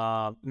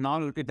 now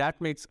that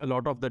makes a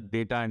lot of the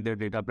data and their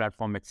data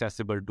platform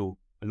accessible to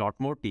a lot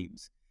more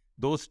teams.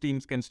 Those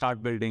teams can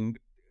start building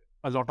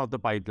a lot of the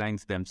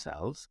pipelines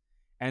themselves.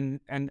 And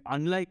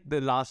unlike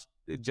the last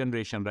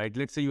generation, right?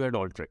 Let's say you had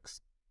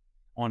Alteryx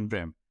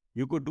on-prem.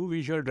 You could do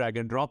visual drag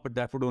and drop, but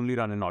that would only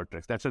run in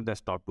Alteryx. That's a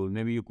desktop tool.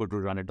 Maybe you could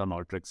run it on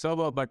Alteryx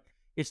server, but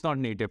it's not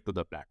native to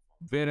the platform.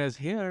 Whereas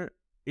here,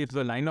 if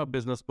the line of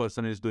business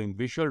person is doing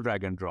visual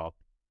drag and drop,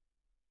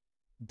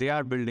 they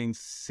are building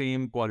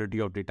same quality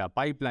of data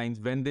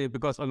pipelines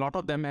because a lot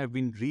of them have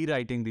been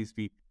rewriting these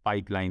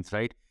pipelines,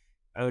 right?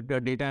 The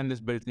data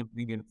analyst builds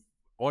something in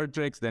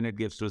Alteryx, then it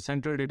gives to the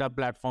central data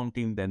platform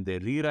team, then they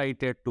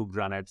rewrite it to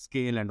run at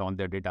scale and on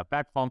their data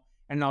platform,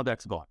 and now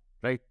that's gone,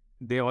 right?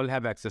 They all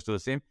have access to the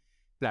same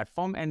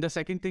platform. And the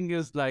second thing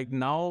is, like,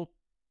 now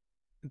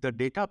the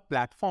data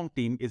platform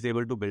team is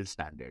able to build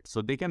standards.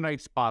 So they can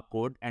write Spark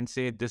code and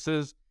say, this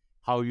is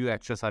how you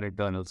access our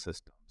internal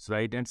systems,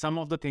 right? And some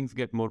of the things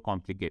get more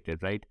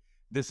complicated, right?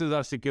 This is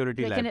our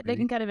security library. They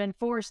can kind of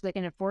enforce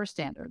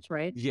standards,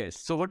 right? Yes.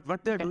 So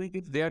what they're doing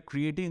is they are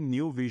creating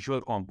new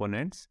visual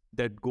components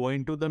that go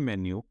into the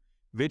menu,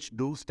 which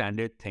do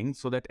standard things,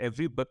 so that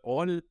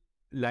all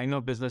line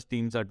of business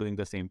teams are doing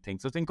the same thing.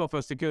 So think of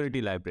a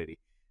security library.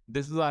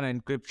 This is our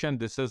encryption,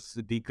 this is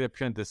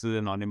decryption, this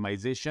is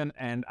anonymization,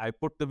 and I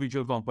put the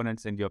visual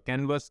components in your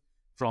canvas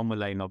from a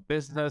line of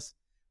business,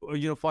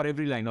 for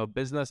every line of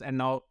business, and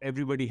now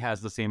everybody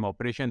has the same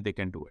operation, they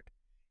can do it.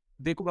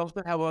 They could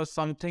also have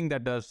something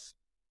that does,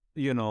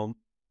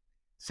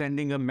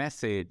 sending a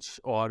message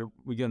or,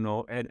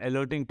 an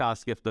alerting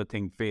task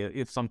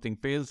if something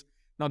fails.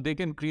 Now they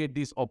can create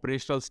these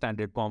operational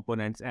standard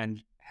components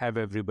and have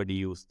everybody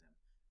use them.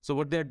 So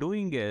what they're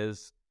doing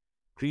is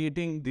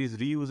creating these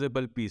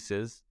reusable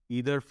pieces,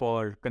 either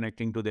for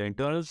connecting to their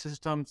internal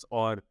systems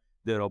or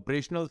their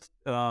operational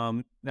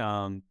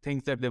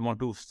things that they want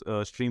to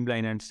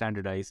streamline and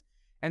standardize,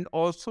 and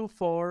also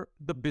for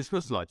the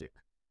business logic,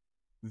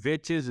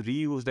 which is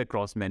reused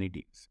across many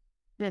teams.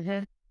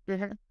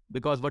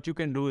 Because what you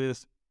can do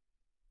is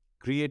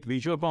create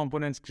visual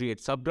components, create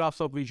subgraphs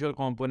of visual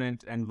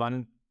components, and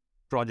one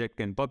project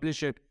can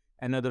publish it,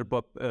 another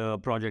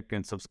project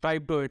can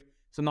subscribe to it.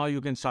 So now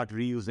you can start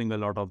reusing a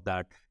lot of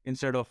that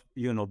instead of,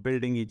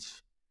 building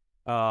each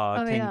thing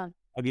again.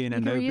 You And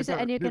can reuse it,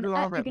 and you there's can a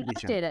lot of you can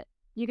repetition. update it.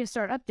 You can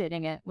start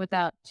updating it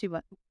without too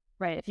much.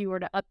 Right. If you were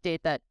to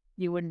update that,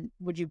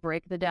 would you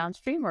break the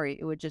downstream, or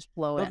it would just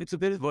flow in? So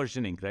there is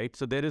versioning, right?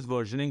 So there is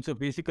versioning. So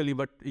basically,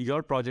 but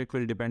your project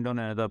will depend on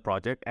another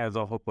project as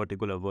of a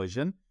particular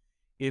version.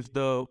 If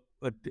the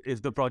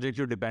project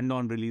you depend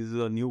on releases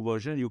a new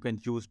version, you can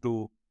choose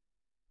to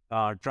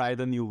try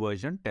the new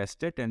version,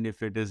 test it, and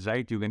if it is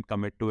right, you can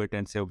commit to it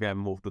and say, okay, I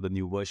move to the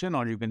new version,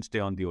 or you can stay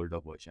on the older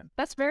version.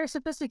 That's very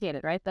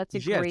sophisticated, right? That's a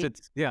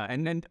great.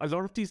 And a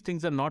lot of these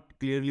things are not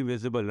clearly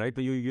visible, right?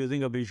 When you're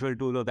using a visual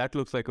tool, or that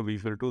looks like a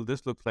visual tool,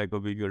 this looks like a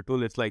visual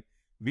tool. It's like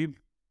we've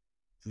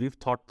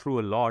thought through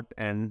a lot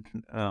and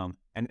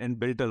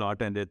built a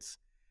lot, and it's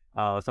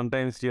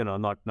sometimes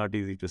not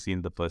easy to see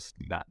in the first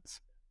glance.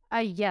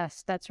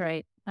 Yes, that's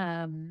right.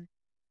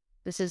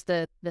 This is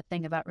the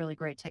thing about really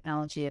great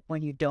technology.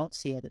 When you don't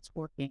see it, it's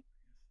working.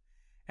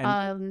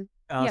 And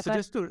so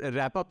just to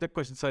wrap up that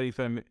question, sorry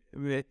if I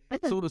may.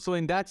 So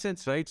in that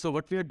sense, right? So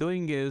what we are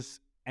doing is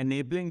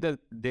enabling the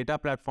data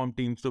platform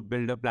teams to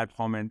build a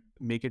platform and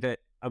make it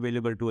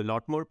available to a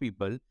lot more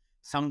people,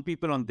 some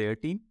people on their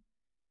team,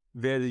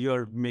 where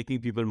you're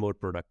making people more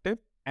productive,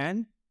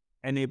 and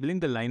enabling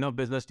the line of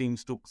business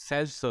teams to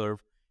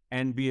self-serve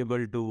and be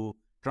able to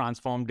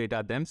transform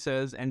data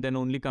themselves, and then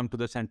only come to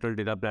the central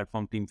data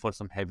platform team for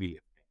some heavy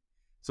lifting.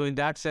 So in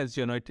that sense,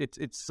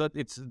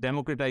 it's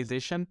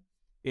democratization,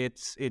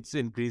 it's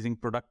increasing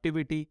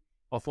productivity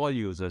of all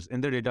users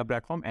in the data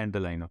platform and the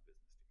line of business.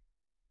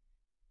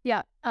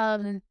 Yeah,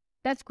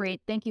 that's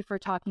great. Thank you for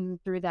talking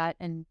through that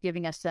and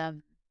giving us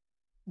some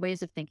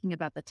ways of thinking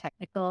about the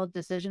technical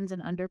decisions and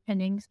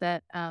underpinnings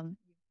that you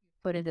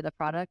put into the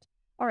product.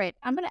 All right,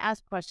 I'm going to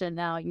ask a question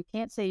now. You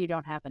can't say you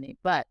don't have any,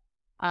 but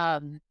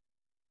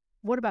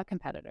what about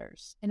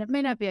competitors? And it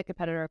may not be a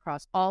competitor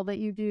across all that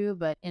you do,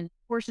 but in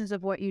portions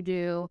of what you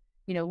do,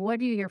 what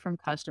do you hear from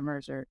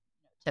customers or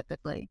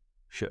typically?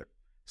 Sure.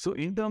 So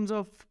in terms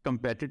of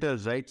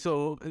competitors, right?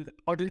 So,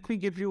 or let me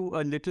give you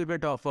a little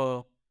bit of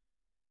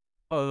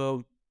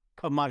a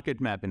market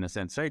map in a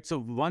sense, right?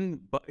 So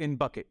in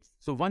buckets.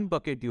 So one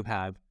bucket you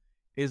have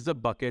is the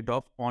bucket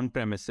of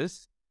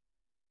on-premises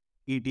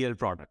ETL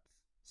products.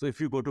 So if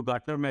you go to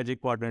Gartner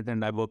Magic Quadrant,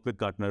 and I work with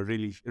Gartner,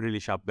 really, really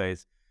sharp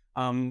guys,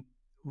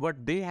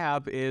 what they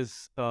have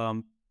is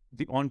the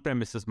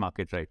on-premises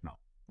market right now,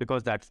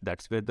 because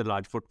that's where the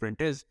large footprint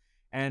is.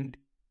 And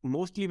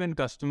mostly when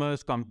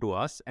customers come to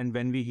us, and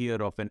when we hear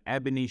of an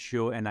ab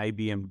initio, an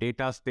IBM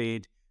data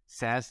stage,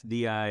 SAS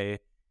DI,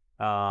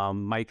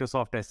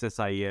 Microsoft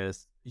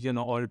SSIS,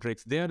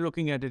 Alteryx, they're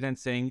looking at it and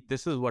saying,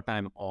 this is what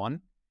I'm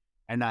on,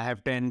 and I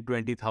have 10,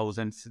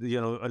 20,000,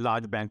 a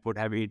large bank would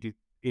have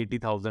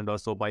 80,000 or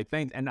so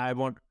pipelines, and I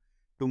want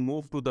to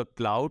move to the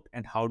cloud,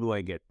 and how do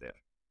I get there?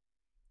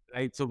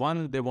 Right? So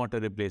one, they want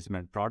a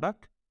replacement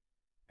product,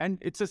 and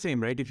it's the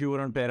same, right? If you were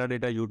on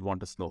Teradata, you'd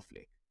want a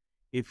Snowflake.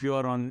 If you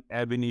are on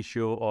ab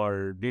initio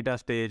or data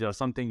stage or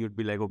something, you'd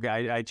be like,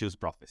 okay, I choose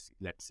Prophecy,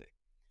 let's say.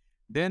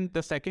 Then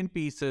the second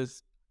piece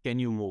is, can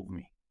you move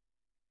me?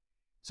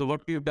 So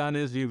what we've done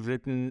is we've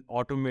written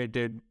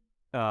automated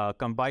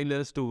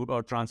compilers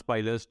or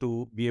transpilers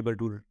to be able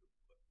to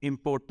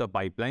import the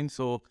pipeline.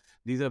 So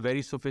these are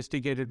very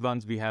sophisticated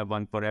ones. We have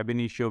one for ab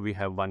initio, we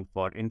have one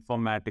for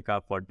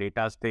Informatica, for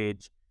data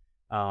stage,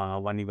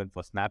 one even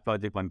for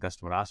SnapLogic. One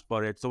customer asked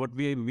for it. So what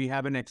we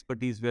have an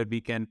expertise where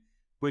we can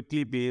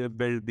quickly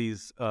build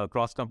these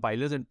cross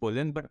compilers and pull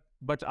in.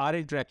 But our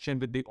interaction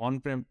with the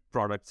on-prem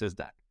products is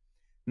that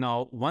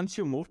now once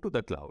you move to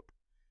the cloud,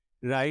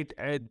 right,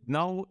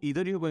 now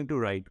either you're going to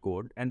write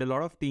code, and a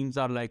lot of teams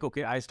are like,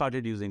 okay, I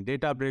started using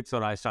Databricks,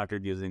 or I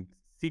started using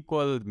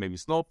SQL, maybe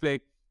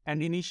Snowflake,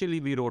 and initially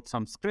we wrote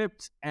some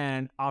scripts,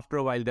 and after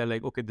a while they're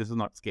like, okay, this is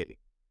not scaling.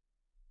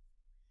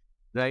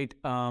 Right?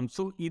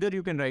 So either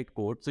you can write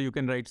code, so you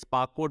can write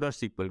Spark code or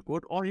SQL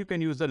code, or you can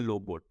use the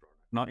low-code product.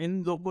 Now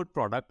in low-code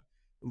product,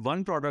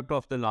 one product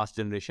of the last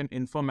generation,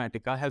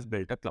 Informatica, has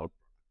built a cloud product.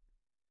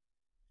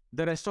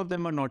 The rest of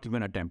them are not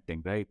even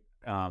attempting, right?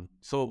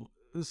 So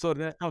rest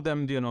of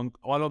them,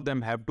 all of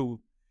them have to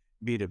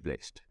be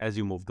replaced as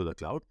you move to the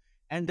cloud.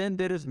 And then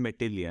there is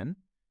Matillion,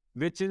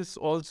 which is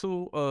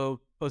also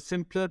a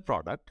simpler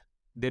product.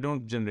 They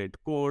don't generate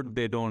code,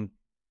 and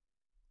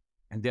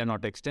they're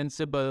not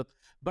extensible,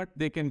 but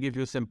they can give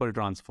you simple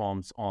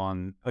transforms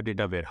on a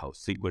data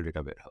warehouse, SQL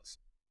data warehouse.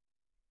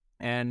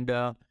 And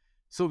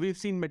so we've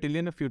seen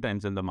Matillion a few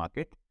times in the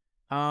market,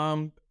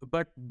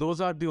 but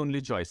those are the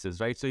only choices,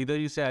 right? So either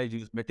you say I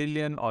use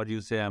Matillion, or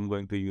you say I'm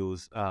going to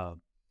use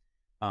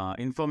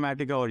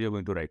Informatica, or you're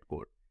going to write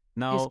code.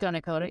 You're just Now, going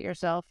to code it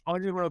yourself. or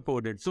you're going to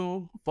code it.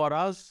 So for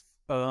us,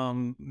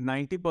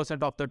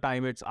 90% of the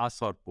time it's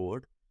us or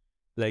code.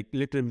 Like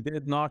literally,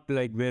 it's not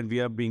like where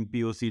we are being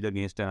POC'd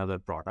against another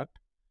product.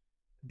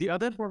 The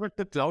other product,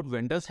 the cloud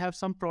vendors have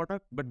some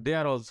product, but they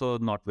are also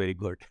not very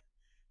good.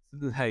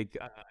 Like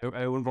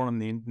I wouldn't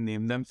want to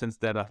name them since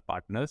they're our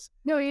partners.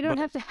 No, you don't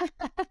But have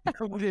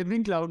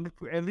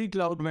to. every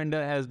cloud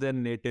vendor has their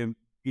native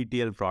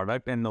ETL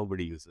product, and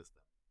nobody uses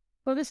them.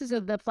 Well, this is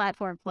the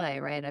platform play,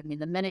 right? I mean,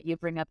 the minute you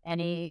bring up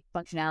any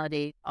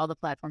functionality, all the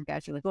platform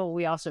guys are like, "Oh,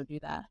 we also do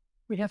that.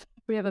 We have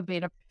a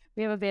beta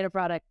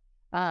product."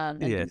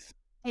 And Yes.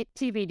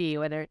 TBD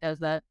whether it does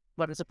that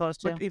what it's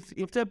supposed to. But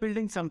if they're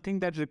building something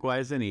that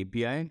requires an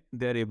API,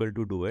 they're able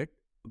to do it.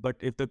 But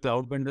if the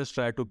cloud vendors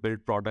try to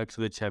build products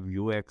which have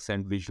UX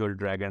and visual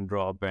drag and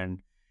drop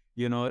and,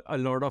 a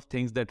lot of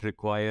things that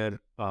require,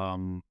 a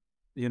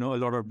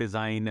lot of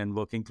design and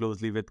working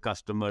closely with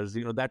customers,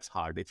 that's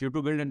hard. If you have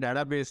to build a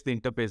database, the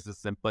interface is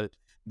simple.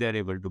 They're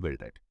able to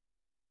build it.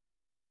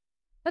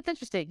 That's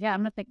interesting. Yeah,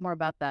 I'm gonna think more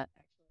about that.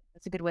 Actually,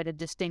 that's a good way to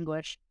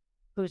distinguish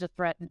who's a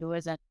threat and who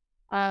isn't.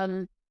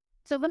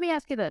 So let me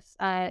ask you this: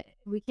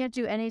 we can't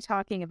do any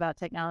talking about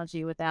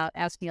technology without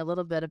asking a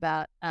little bit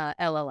about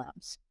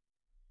LLMs.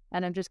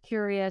 And I'm just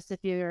curious if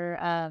you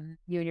and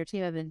your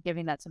team have been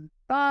giving that some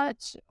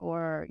thought,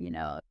 or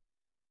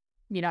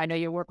I know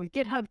you work with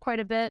GitHub quite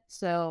a bit.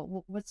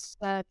 So what's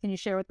can you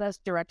share with us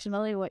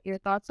directionally what your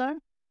thoughts are?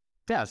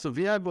 Yeah, so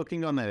we are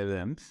working on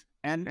LLMs.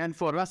 And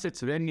for us,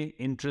 it's very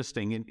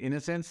interesting. In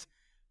a sense,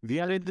 we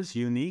are in this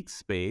unique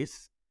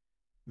space,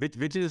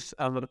 which is,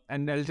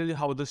 and I'll tell you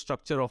how the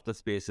structure of the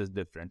space is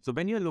different. So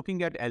when you're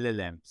looking at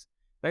LLMs,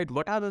 right,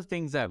 what are the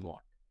things I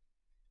want?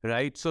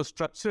 Right. So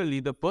structurally,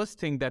 the first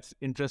thing that's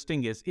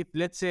interesting is if,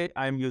 let's say,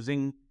 I'm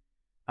using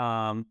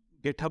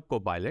GitHub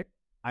Copilot,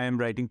 I am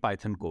writing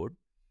Python code,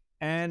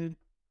 and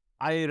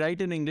I write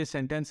an English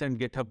sentence and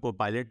GitHub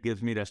Copilot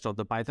gives me rest of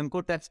the Python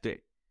code, that's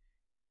great.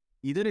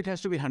 Either it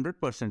has to be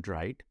 100%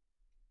 right,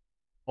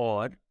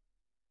 or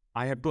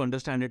I have to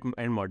understand it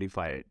and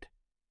modify it.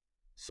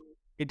 So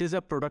it is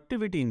a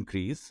productivity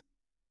increase,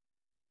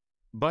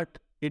 but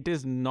it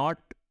is not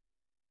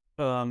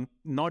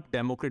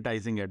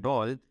democratizing at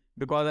all,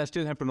 because I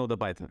still have to know the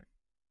Python,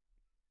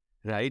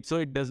 right? So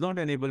it does not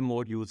enable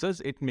more users.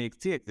 It makes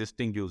the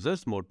existing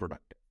users more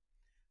productive.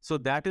 So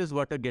that is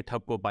what a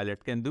GitHub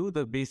Copilot can do.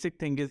 The basic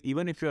thing is,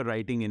 even if you're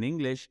writing in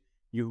English,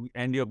 you're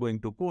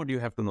going to code, you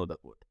have to know the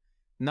code.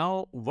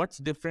 Now, what's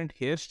different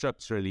here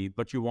structurally,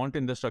 what you want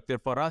in the structure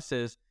for us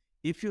is,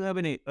 if you have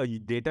a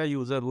data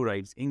user who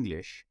writes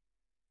English,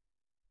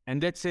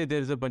 and let's say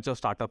there's a bunch of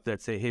startups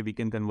that say, hey, we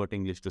can convert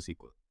English to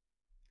SQL.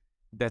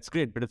 That's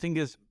great. But the thing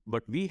is,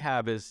 what we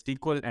have is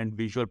SQL and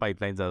visual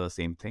pipelines are the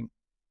same thing.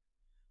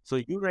 So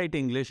you write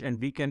English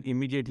and we can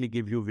immediately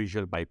give you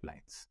visual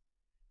pipelines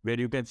where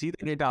you can see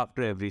the data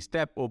after every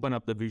step, open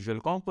up the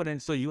visual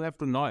components. So you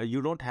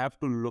don't have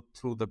to look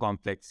through the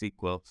complex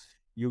SQL.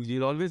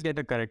 You'll always get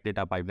a correct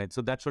data pipeline.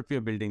 So that's what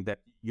we're building, that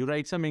you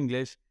write some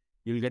English,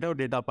 you'll get a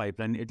data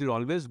pipeline. It will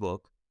always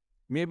work.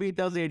 Maybe it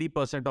does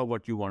 80% of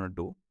what you want to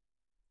do.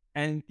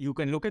 And you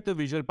can look at the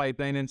visual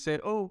pipeline and say,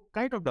 oh,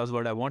 kind of does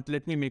what I want.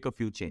 Let me make a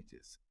few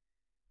changes.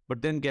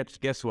 But then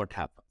guess what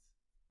happens?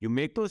 You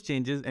make those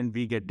changes and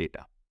we get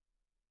data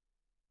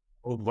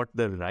of what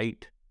the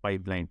right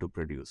pipeline to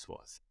produce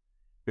was.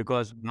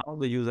 Because now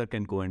the user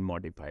can go and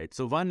modify it.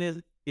 So one is,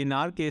 in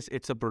our case,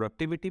 it's a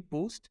productivity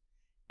boost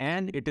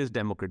and it is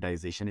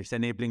democratization. It's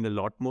enabling a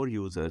lot more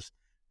users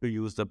to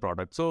use the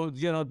product. So,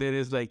 there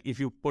is like,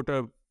 if you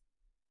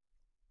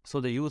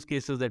so the use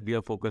cases that we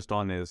are focused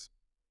on is,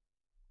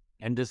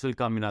 and this will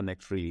come in our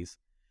next release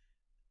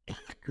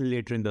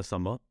later in the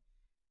summer.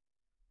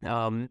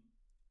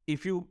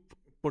 If you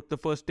put the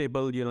first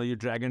table, you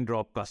drag and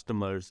drop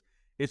customers,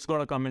 it's going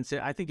to come and say,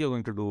 I think you're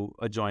going to do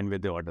a join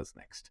with the orders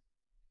next,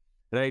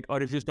 right?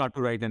 Or if you start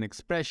to write an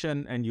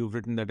expression and you've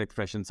written that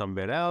expression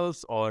somewhere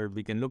else, or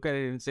we can look at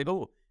it and say,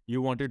 oh,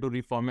 you wanted to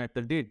reformat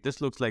the date. This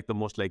looks like the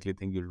most likely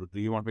thing you'll do. Do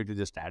you want me to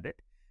just add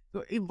it?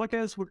 So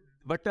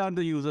what are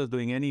the users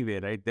doing anyway,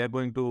 right? They're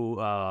going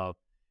to...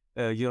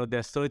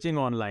 they're searching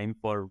online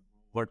for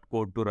what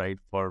code to write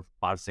for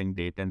parsing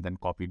date and then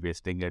copy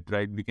pasting it,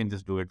 right? We can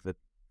just do it with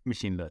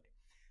machine learning.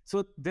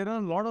 So there are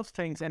a lot of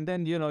things. And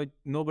then,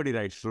 nobody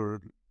likes to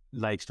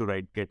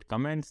write Git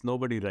comments.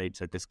 Nobody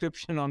writes a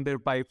description on their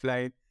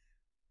pipeline.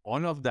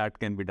 All of that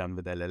can be done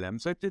with LLM.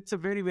 So it's a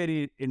very,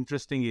 very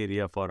interesting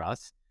area for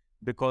us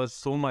because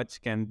so much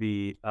can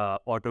be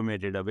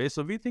automated away.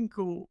 So we think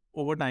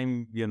over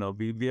time,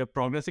 we are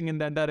progressing in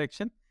that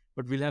direction.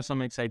 But we'll have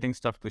some exciting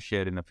stuff to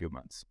share in a few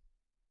months.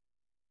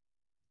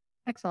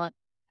 Excellent.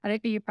 I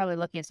think you're probably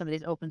looking at some of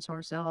these open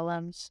source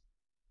LLMs.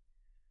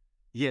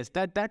 Yes,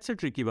 that's a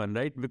tricky one,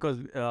 right? Because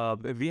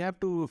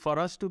for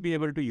us to be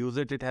able to use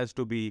it, it has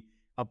to be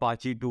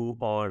Apache 2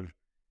 or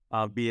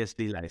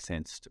BSD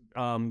licensed.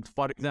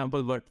 For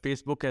example, what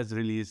Facebook has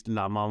released,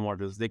 Llama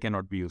models, they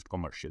cannot be used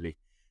commercially,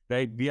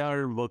 right? We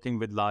are working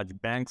with large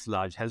banks,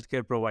 large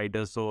healthcare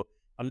providers. So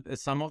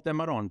some of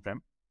them are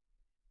on-prem.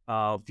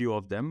 few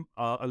of them.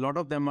 A lot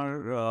of them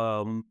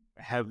are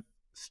have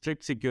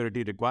strict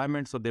security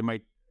requirements, so they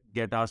might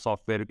get our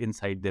software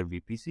inside their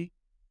VPC,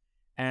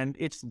 and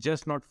it's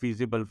just not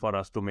feasible for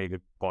us to make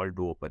a call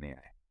to OpenAI,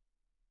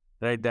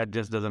 right? That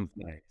just doesn't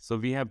fly. So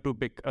we have to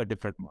pick a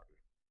different model.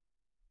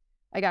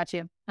 I got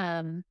you.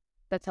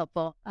 That's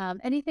helpful.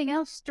 Anything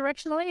else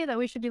directionally that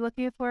we should be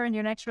looking for in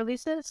your next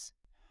releases?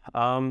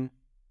 Um,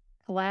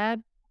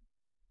 Collab?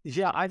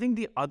 yeah, I think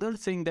the other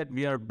thing that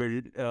we are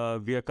going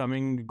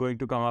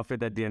to come up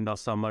with at the end of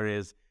summer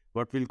is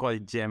what we'll call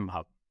Gem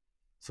Hub.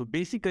 So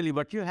basically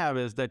what you have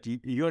is that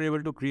you're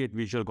able to create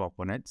visual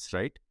components,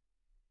 right?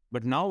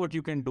 But now what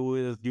you can do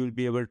is you'll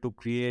be able to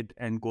create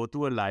and go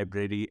to a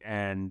library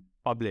and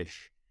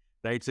publish,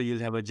 right? So you'll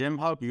have a gem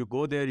hub, you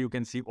go there, you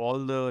can see all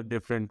the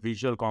different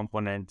visual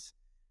components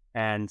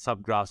and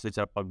subgraphs which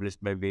are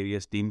published by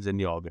various teams in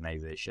the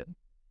organization.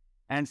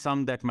 And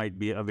some that might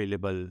be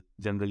available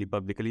generally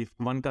publicly. If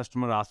one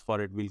customer asks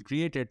for it, we'll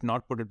create it,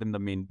 not put it in the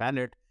main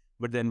palette,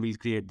 but then we'll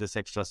create this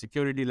extra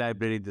security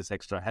library, this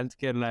extra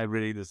healthcare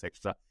library, this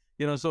extra,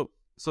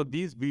 so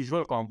these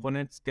visual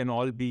components can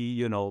all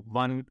be,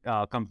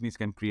 companies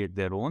can create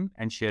their own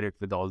and share it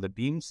with all the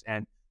teams,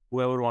 and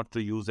whoever wants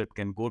to use it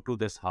can go to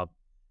this hub,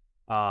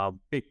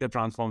 pick the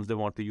transforms they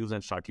want to use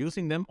and start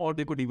using them, or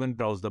they could even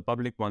browse the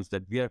public ones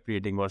that we are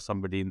creating or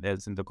somebody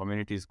else in the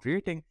community is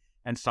creating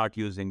and start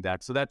using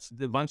that. So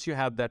once you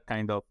have that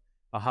kind of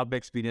a hub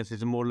experience,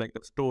 it's more like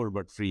a store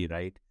but free,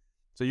 right?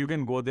 So you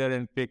can go there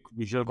and pick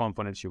visual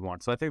components you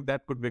want. So I think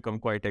that could become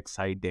quite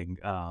exciting.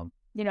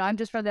 I'm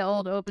just from the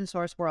old open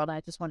source world.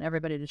 I just want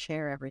everybody to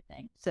share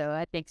everything. So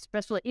I think,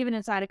 especially even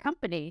inside a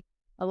company,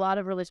 a lot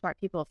of really smart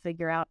people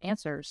figure out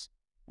answers.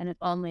 And if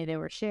only they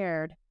were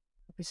shared, it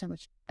would be so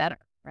much better,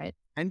 right?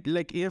 And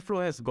like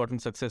Airflow has gotten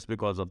success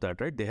because of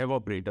that, right? They have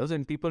operators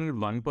and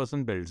one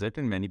person builds it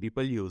and many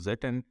people use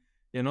it. And,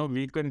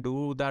 we can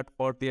do that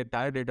for the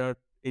entire data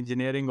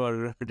engineering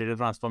or data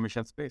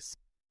transformation space.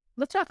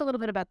 Let's talk a little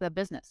bit about the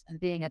business and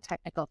being a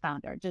technical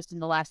founder, just in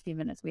the last few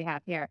minutes we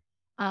have here.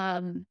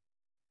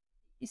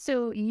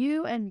 So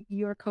you and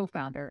your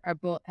co-founder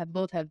have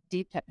both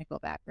deep technical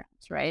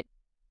backgrounds, right?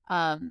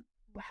 How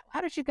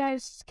did you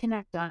guys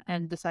connect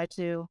and decide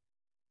to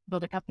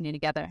build a company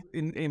together?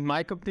 In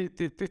my company,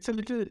 it's a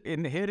little,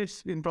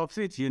 in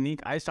Prophecy, it's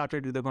unique. I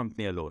started with the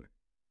company alone.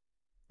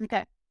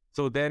 Okay.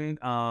 So then,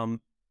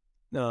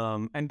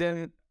 and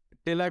then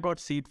till I got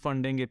seed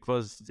funding, it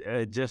was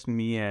just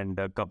me and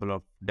a couple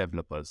of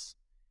developers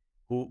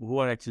who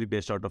are actually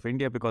based out of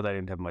India because I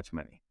didn't have much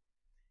money.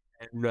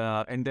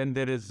 And then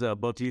there is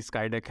Berkeley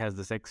Skydeck has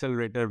this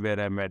accelerator where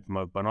I met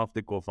one of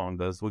the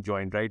co-founders who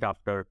joined right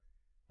after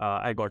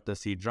I got the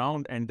seed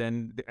round. And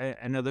then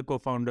another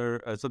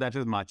co-founder, so that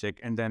is Maciek.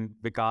 And then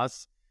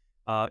Vikas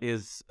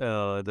is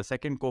the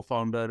second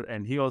co-founder,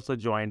 and he also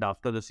joined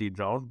after the seed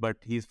round, but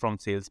he's from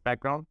sales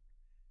background.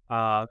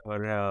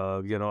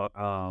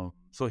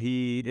 So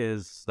he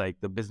is like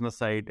the business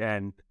side.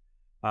 And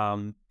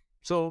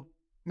so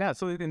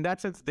in that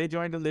sense, they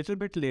joined a little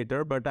bit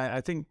later, but I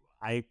think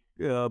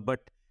but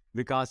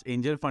Vikas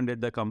angel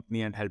funded the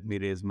company and helped me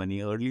raise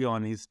money early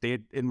on. He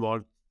stayed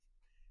involved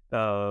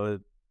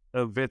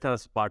with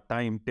us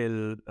part-time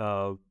till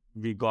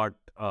we got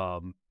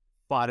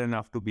far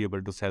enough to be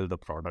able to sell the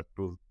product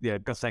to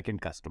a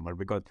second customer,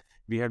 because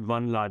we had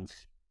one large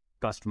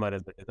customer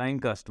as the design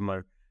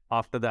customer.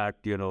 After that,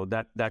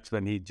 that's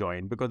when he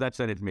joined, because that's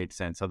when it made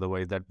sense.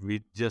 Otherwise, that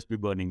we'd just be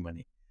burning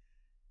money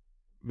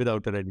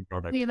without a ready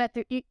product.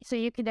 So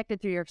you connected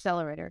through your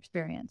accelerator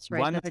experience, right?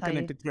 One, I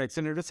connected through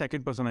accelerator. The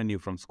second person I knew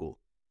from school.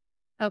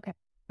 Okay.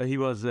 He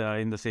was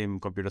in the same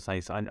computer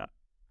science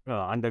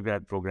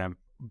undergrad program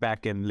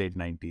back in late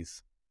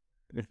 90s.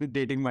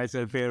 Dating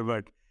myself here,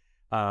 but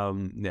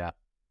yeah.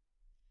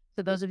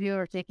 So those of you who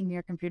are taking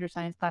your computer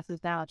science classes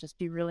now, just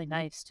be really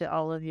nice to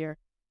all of your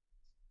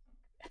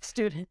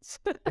students.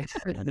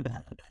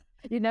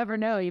 You never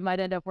know. You might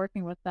end up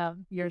working with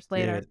them years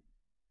later.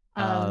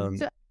 Yeah.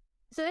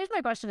 So here's my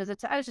question: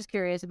 I was just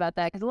curious about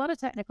that, because a lot of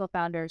technical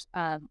founders,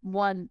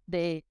 one,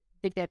 they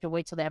think they have to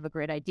wait till they have a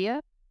great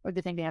idea, or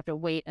they think they have to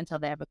wait until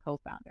they have a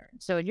co-founder.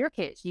 So in your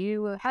case,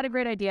 you had a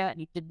great idea and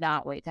you did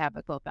not wait to have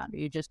a co-founder.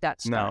 You just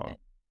got started.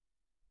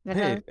 No.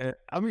 Hey,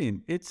 I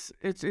mean, it's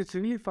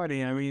really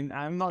funny. I mean,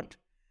 I'm not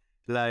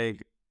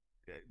like,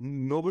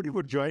 nobody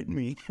would join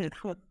me.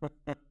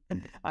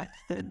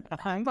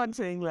 I'm not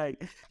saying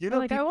like,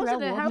 like I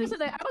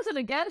wasn't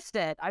against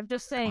it. I'm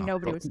just saying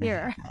nobody was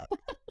here.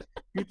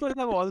 People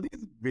have all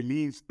these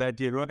beliefs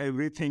that,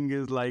 everything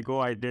is like, oh,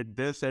 I did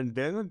this and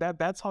then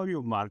that's how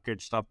you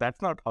market stuff.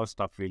 That's not how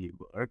stuff really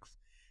works.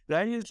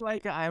 Right? It's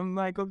like, I'm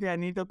like, okay, I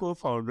need a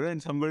co-founder,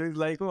 and somebody's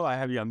like, oh, I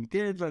have young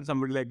kids, and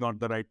somebody like, not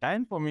the right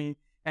time for me.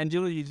 And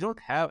you don't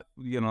have,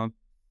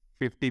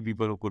 50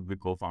 people who could be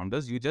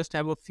co-founders. You just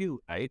have a few,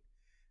 right?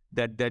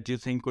 That you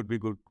think could be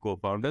good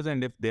co-founders.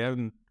 And if they're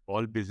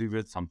all busy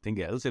with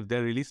something else, if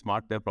they're really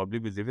smart, they're probably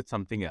busy with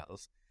something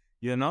else.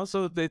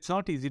 So it's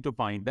not easy to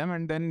find them.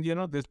 And then,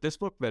 this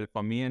worked well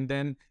for me. And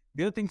then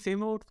the other thing,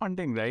 same about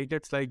funding, right?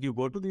 It's like you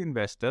go to the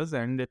investors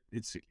and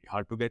it's really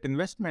hard to get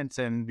investments.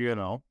 And,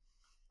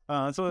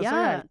 so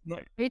yeah. Yeah.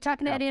 Are you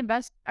talking to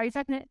Yeah. Are you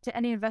talking to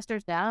any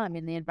investors now? I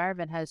mean, the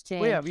environment has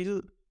Oh, yeah.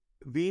 changed.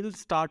 We'll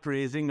start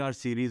raising our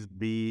Series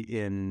B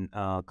in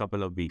a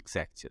couple of weeks,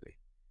 actually.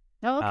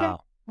 Oh, okay.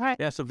 All right.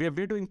 Yeah, so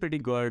we're doing pretty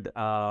good.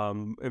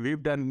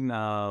 We've done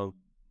more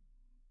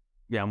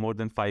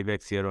than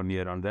 5x year on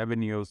year on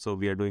revenue. So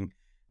we're doing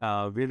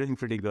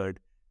pretty good.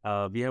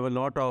 We have a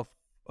lot of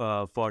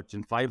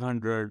Fortune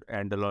 500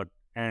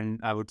 and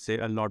I would say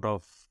a lot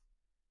of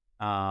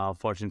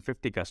Fortune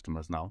 50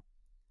 customers now.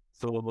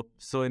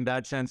 So in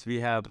that sense,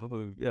 we have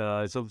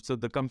so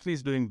the company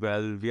is doing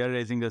well. We are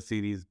raising a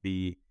Series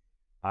B.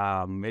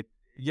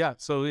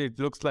 So it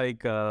looks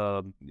like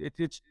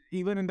it's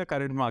even in the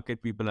current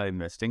market, people are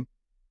investing.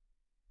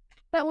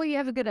 But well, you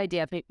have a good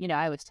idea. But,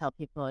 I always tell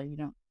people,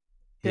 good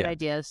Yeah.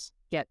 ideas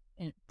get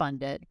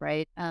funded,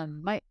 right?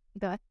 Go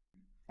ahead.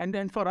 And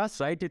then for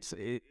us, right,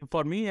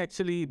 for me,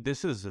 actually,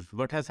 this is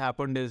what has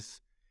happened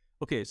is,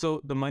 okay, so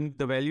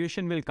the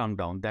valuation will come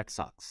down. That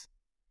sucks,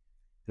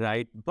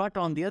 right? But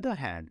on the other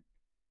hand,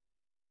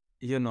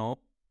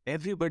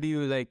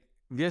 everybody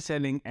we are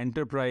selling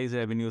enterprise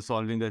revenue,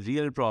 solving a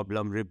real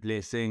problem,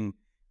 replacing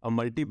a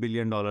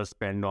multi-billion-dollar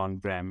spend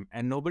on-prem,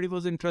 and nobody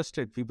was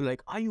interested. People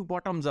like, are you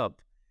bottoms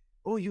up?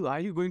 Oh,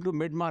 are you going to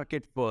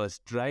mid-market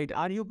first, right?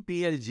 Are you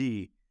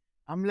PLG?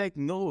 I'm like,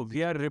 no,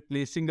 we are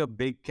replacing a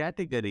big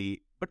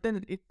category. But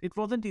then it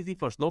wasn't easy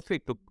for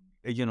Snowflake to,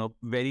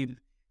 very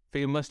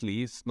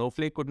famously,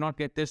 Snowflake could not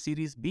get their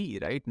Series B,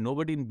 right?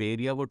 Nobody in Bay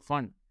Area would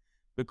fund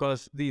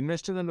because the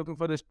investors are looking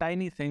for this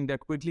tiny thing that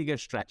quickly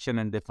gets traction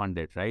and they fund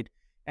it, right?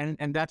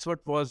 And that's what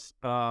was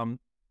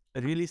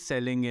really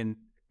selling in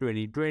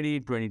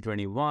 2020,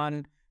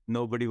 2021.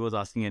 Nobody was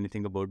asking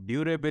anything about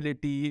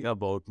durability,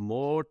 about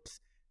moats,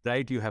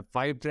 right? You have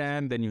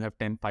FiveTran, then you have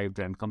 10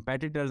 FiveTran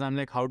competitors. I'm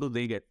like, how do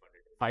they get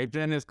funded?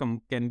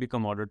 FiveTran can be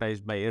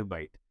commoditized by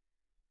Airbyte,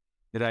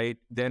 right?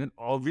 Then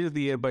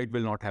obviously Airbyte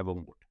will not have a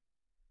moat,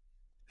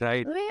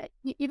 right?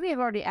 You may have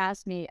already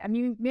asked me. I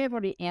mean, you may have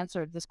already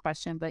answered this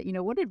question, but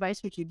what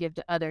advice would you give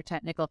to other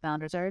technical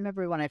founders? I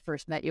remember when I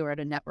first met you were at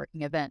a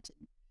networking event.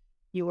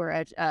 You were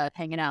at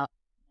hanging out,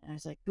 and I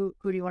was like, "Who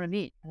do you want to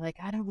meet?" I'm like,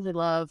 "I don't really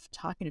love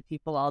talking to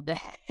people all day."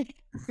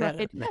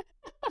 Right?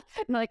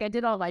 Like I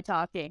did all my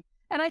talking,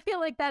 and I feel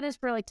like that is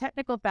for like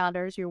technical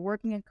founders. You're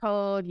working in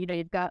code.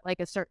 You've got like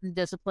a certain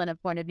discipline and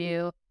point of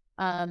view.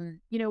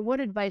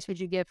 What advice would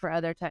you give for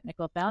other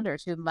technical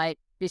founders who might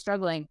be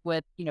struggling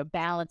with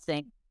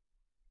balancing?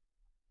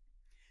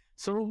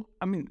 So,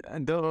 I mean,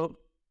 the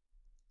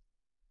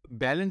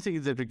balancing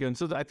is a tricky one.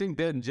 So I think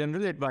the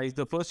general advice,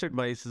 the first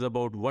advice is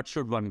about what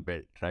should one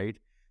build, right?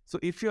 So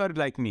if you are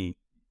like me,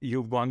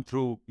 you've gone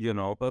through,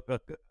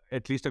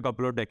 at least a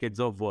couple of decades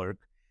of work,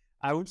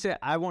 I would say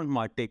I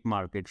won't take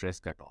market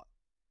risk at all,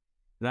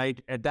 right?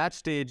 At that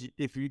stage,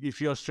 if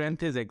your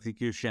strength is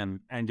execution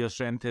and your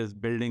strength is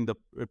building the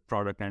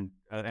product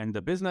and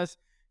the business,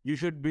 you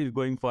should be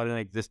going for an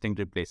existing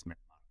replacement,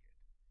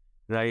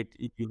 right?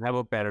 You have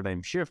a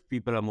paradigm shift.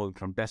 People are moving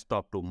from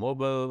desktop to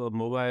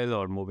mobile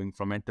or moving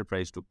from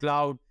enterprise to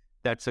cloud.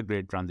 That's a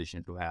great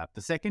transition to have.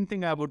 The second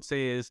thing I would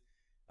say is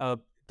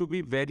to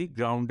be very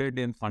grounded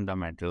in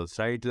fundamentals,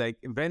 right? Like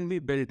when we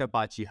built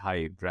Apache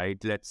Hive,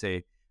 right? Let's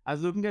say I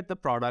was looking at the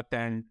product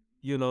and,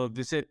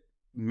 they said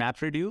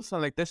MapReduce.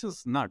 I'm like, this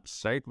is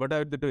nuts, right? What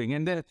are they doing?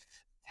 And then,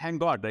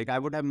 thank God, like I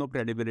would have no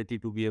credibility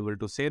to be able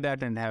to say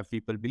that and have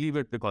people believe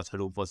it because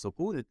Hadoop was so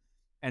cool.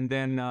 And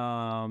then,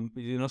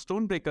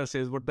 Stonebreaker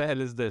says, what the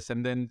hell is this?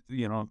 And then,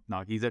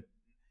 now he's a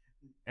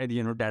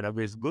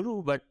database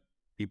guru, but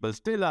people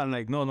still are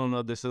like,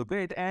 no, this is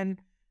great.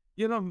 And,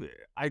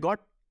 I got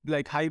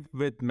like Hive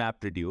with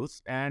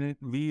MapReduce and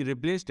we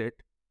replaced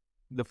it.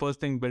 The first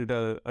thing built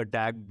a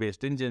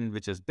DAG-based engine,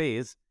 which is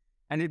Base,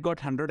 and it got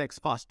 100x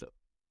faster.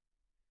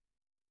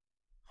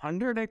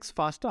 100x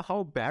faster?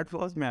 How bad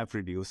was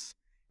MapReduce?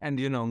 And,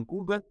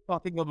 Google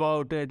talking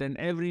about it and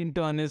every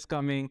intern is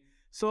coming.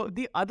 So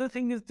the other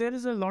thing is there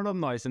is a lot of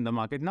noise in the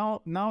market.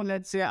 Now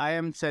let's say I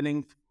am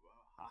selling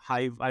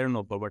Hive, I don't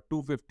know, for what,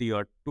 250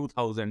 or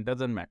 2000,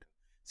 doesn't matter.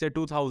 Say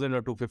 $2,000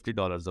 or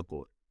 $250 a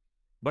core.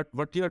 But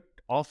what you're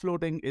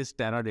offloading is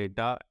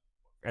Teradata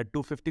at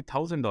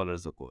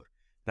 $250,000 a core,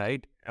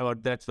 right? Or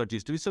that's what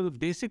used to be. So the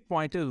basic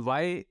point is,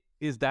 why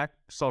is that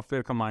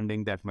software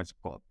commanding that much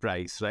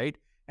price, right?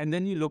 And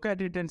then you look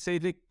at it and say,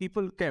 like,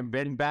 people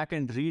went back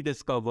and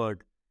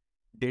rediscovered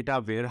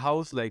data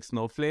warehouse like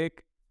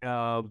Snowflake,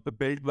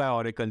 built by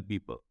Oracle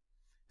people,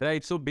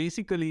 right? So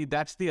basically,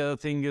 that's the other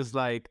thing is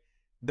like,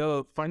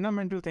 the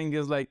fundamental thing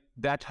is like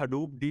that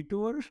Hadoop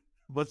detour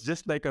was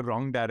just like a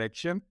wrong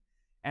direction,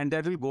 and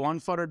that will go on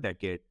for a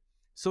decade.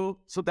 So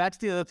that's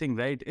the other thing,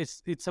 right?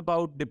 It's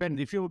about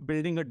if you're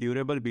building a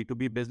durable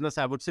B2B business,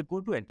 I would say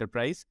go to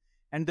enterprise.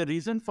 And the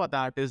reason for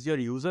that is your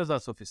users are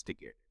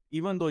sophisticated.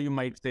 Even though you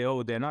might say,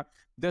 oh, they're not,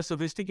 they're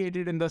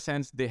sophisticated in the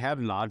sense they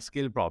have large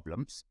scale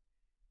problems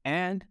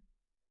and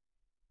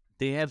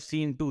they have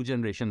seen 2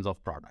 generations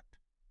of product,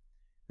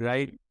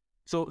 right?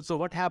 So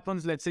what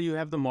happens? Let's say you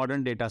have the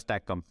modern data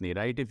stack company,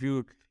 right?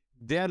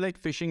 They are like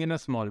fishing in a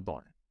small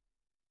pond,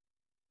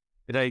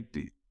 right?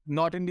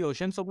 Not in the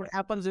ocean. So what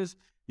happens is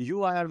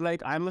you are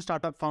like, I'm a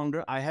startup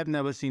founder. I have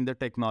never seen the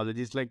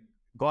technology. It's like,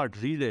 God,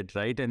 read it,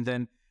 right? And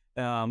then,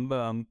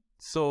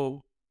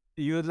 so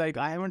you're like,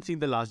 I haven't seen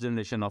the last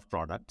generation of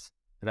products,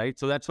 right?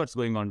 So that's what's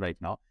going on right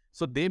now.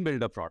 So they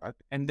build a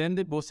product and then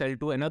they go sell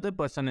to another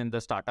person in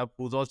the startup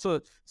who's also,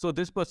 so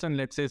this person,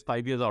 let's say, is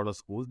 5 years out of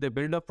school. They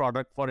build a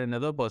product for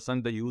another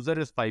person. The user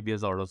is 5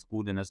 years out of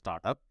school in a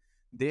startup.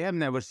 They have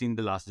never seen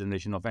the last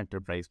generation of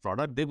enterprise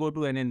product. They go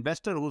to an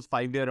investor who's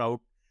 5 year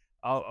out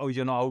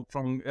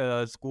from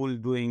school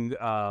doing,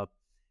 from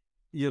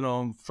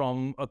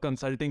a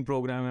consulting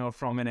program or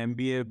from an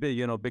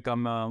MBA,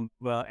 become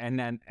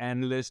an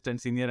analyst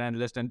and senior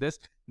analyst and this,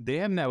 they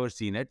have never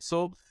seen it.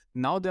 So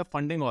now they're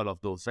funding all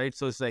of those, right?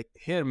 So it's like,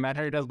 here,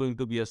 metadata is going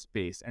to be a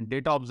space and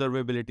data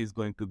observability is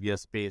going to be a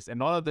space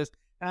and all of this.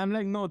 And I'm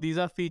like, no, these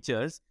are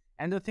features.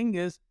 And the thing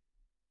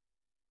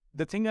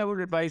I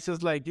would advise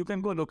is like, you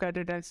can go look at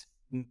it as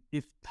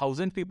if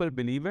 1,000 people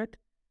believe it,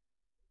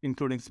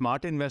 including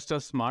smart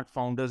investors, smart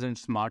founders, and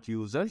smart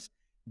users,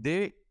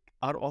 they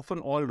are often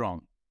all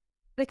wrong.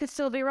 They could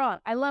still be wrong.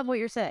 I love what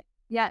you're saying.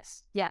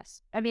 Yes,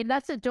 yes. I mean,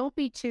 don't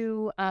be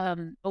too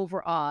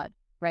overawed,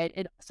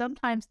 right?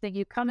 Sometimes that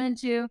you come in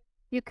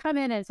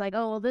and it's like,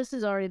 oh, well, this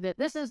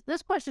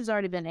question's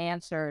already been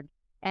answered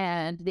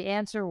and the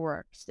answer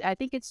works. I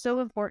think it's so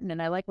important,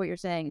 and I like what you're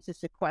saying. It's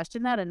just to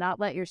question that and not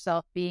let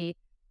yourself be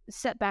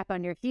set back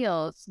on your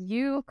heels.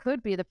 You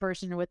could be the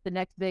person with the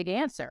next big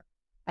answer.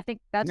 I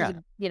think that's,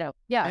 And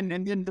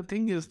then the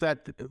thing is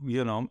that,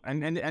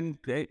 and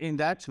in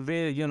that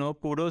way,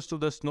 kudos to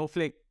the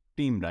Snowflake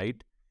team,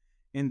 right?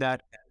 In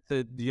that,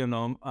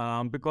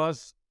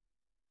 because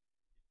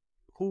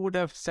who would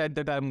have said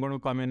that I'm going to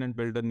come in and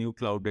build a new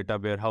cloud data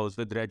warehouse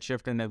with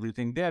Redshift and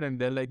everything there? And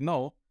they're like,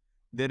 no,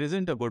 there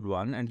isn't a good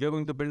one. And you're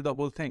going to build the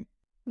whole thing.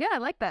 Yeah, I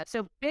like that.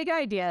 So big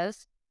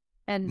ideas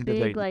and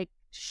big,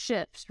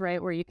 shifts,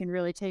 right? Where you can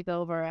really take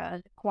over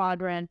a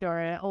quadrant or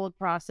an old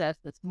process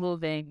that's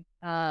moving.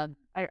 I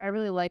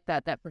really like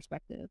that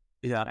perspective.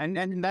 Yeah, and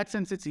in that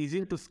sense, it's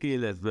easier to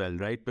scale as well,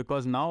 right?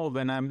 Because now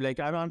when I'm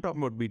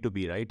talking about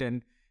B2B, right?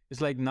 And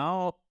it's like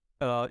now,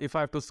 if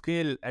I have to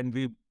scale and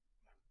we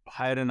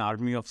hire an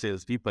army of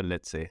salespeople,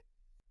 let's say,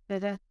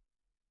 there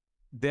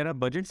are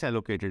budgets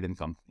allocated in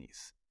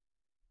companies.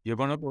 You're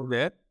going to go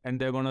there and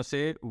they're going to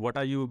say, what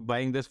are you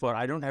buying this for?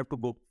 I don't have to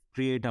go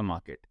create a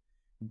market.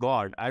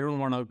 God, I don't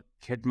want to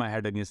hit my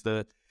head against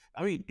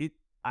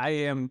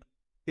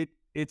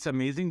it's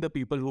amazing the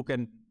people who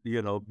can,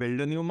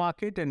 build a new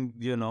market and,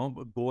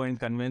 go and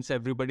convince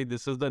everybody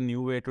this is the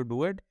new way to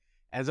do it.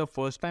 As a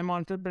first-time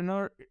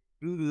entrepreneur,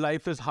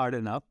 life is hard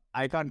enough.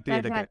 I can't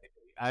create a category.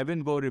 I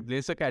will go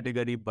replace a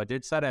category.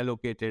 Budgets are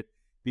allocated.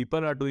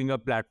 People are doing a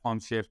platform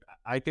shift.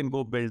 I can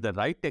go build the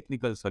right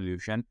technical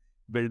solution,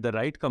 build the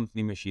right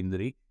company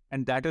machinery,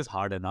 and that is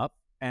hard enough.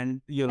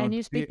 And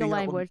you speak the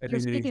language. You're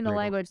speaking the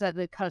language that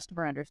the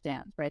customer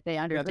understands, right? They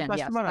understand. The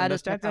customer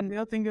understands. And the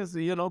other thing is,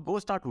 go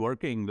start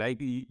working. Like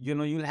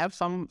you'll have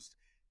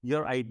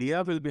your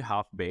idea will be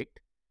half baked.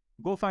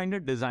 Go find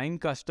a design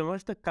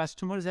customers. The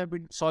customers have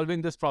been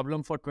solving this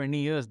problem for 20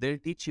 years. They'll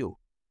teach you.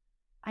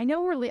 I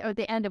know we're at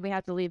the end and we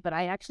have to leave, but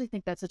I actually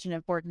think that's such an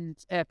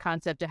important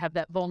concept to have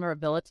that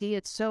vulnerability.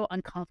 It's so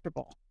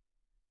uncomfortable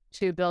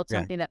to build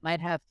something that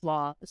might have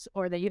flaws,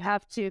 or that you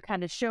have to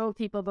kind of show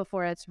people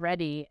before it's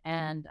ready.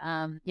 And,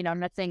 I'm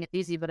not saying it's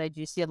easy, but I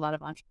do see a lot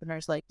of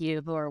entrepreneurs like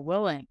you who are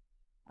willing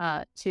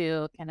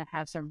to kind of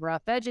have some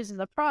rough edges in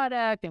the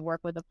product and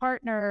work with a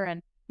partner.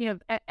 And,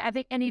 I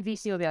think any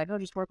VC will be like, oh,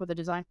 just work with a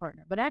design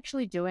partner. But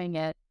actually doing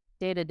it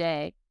day to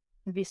day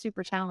can be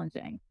super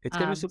challenging. It's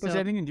going to be super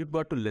challenging, and you've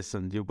got to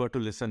listen. You've got to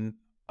listen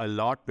a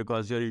lot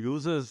because your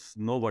users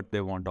know what they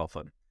want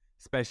often.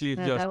 Especially if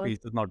your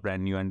piece is not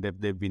brand new and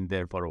they've been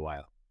there for a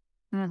while.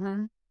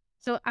 Mm-hmm.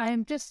 So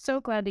I'm just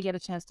so glad to get a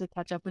chance to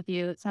catch up with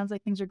you. It sounds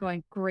like things are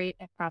going great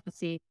at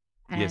Prophecy.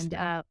 And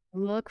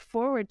look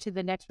forward to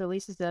the next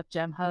releases of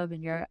GemHub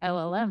and your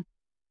LLM.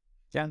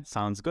 Yeah,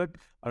 sounds good.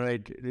 All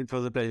right. It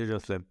was a pleasure,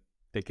 Jocelyn.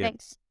 Take care.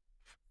 Thanks.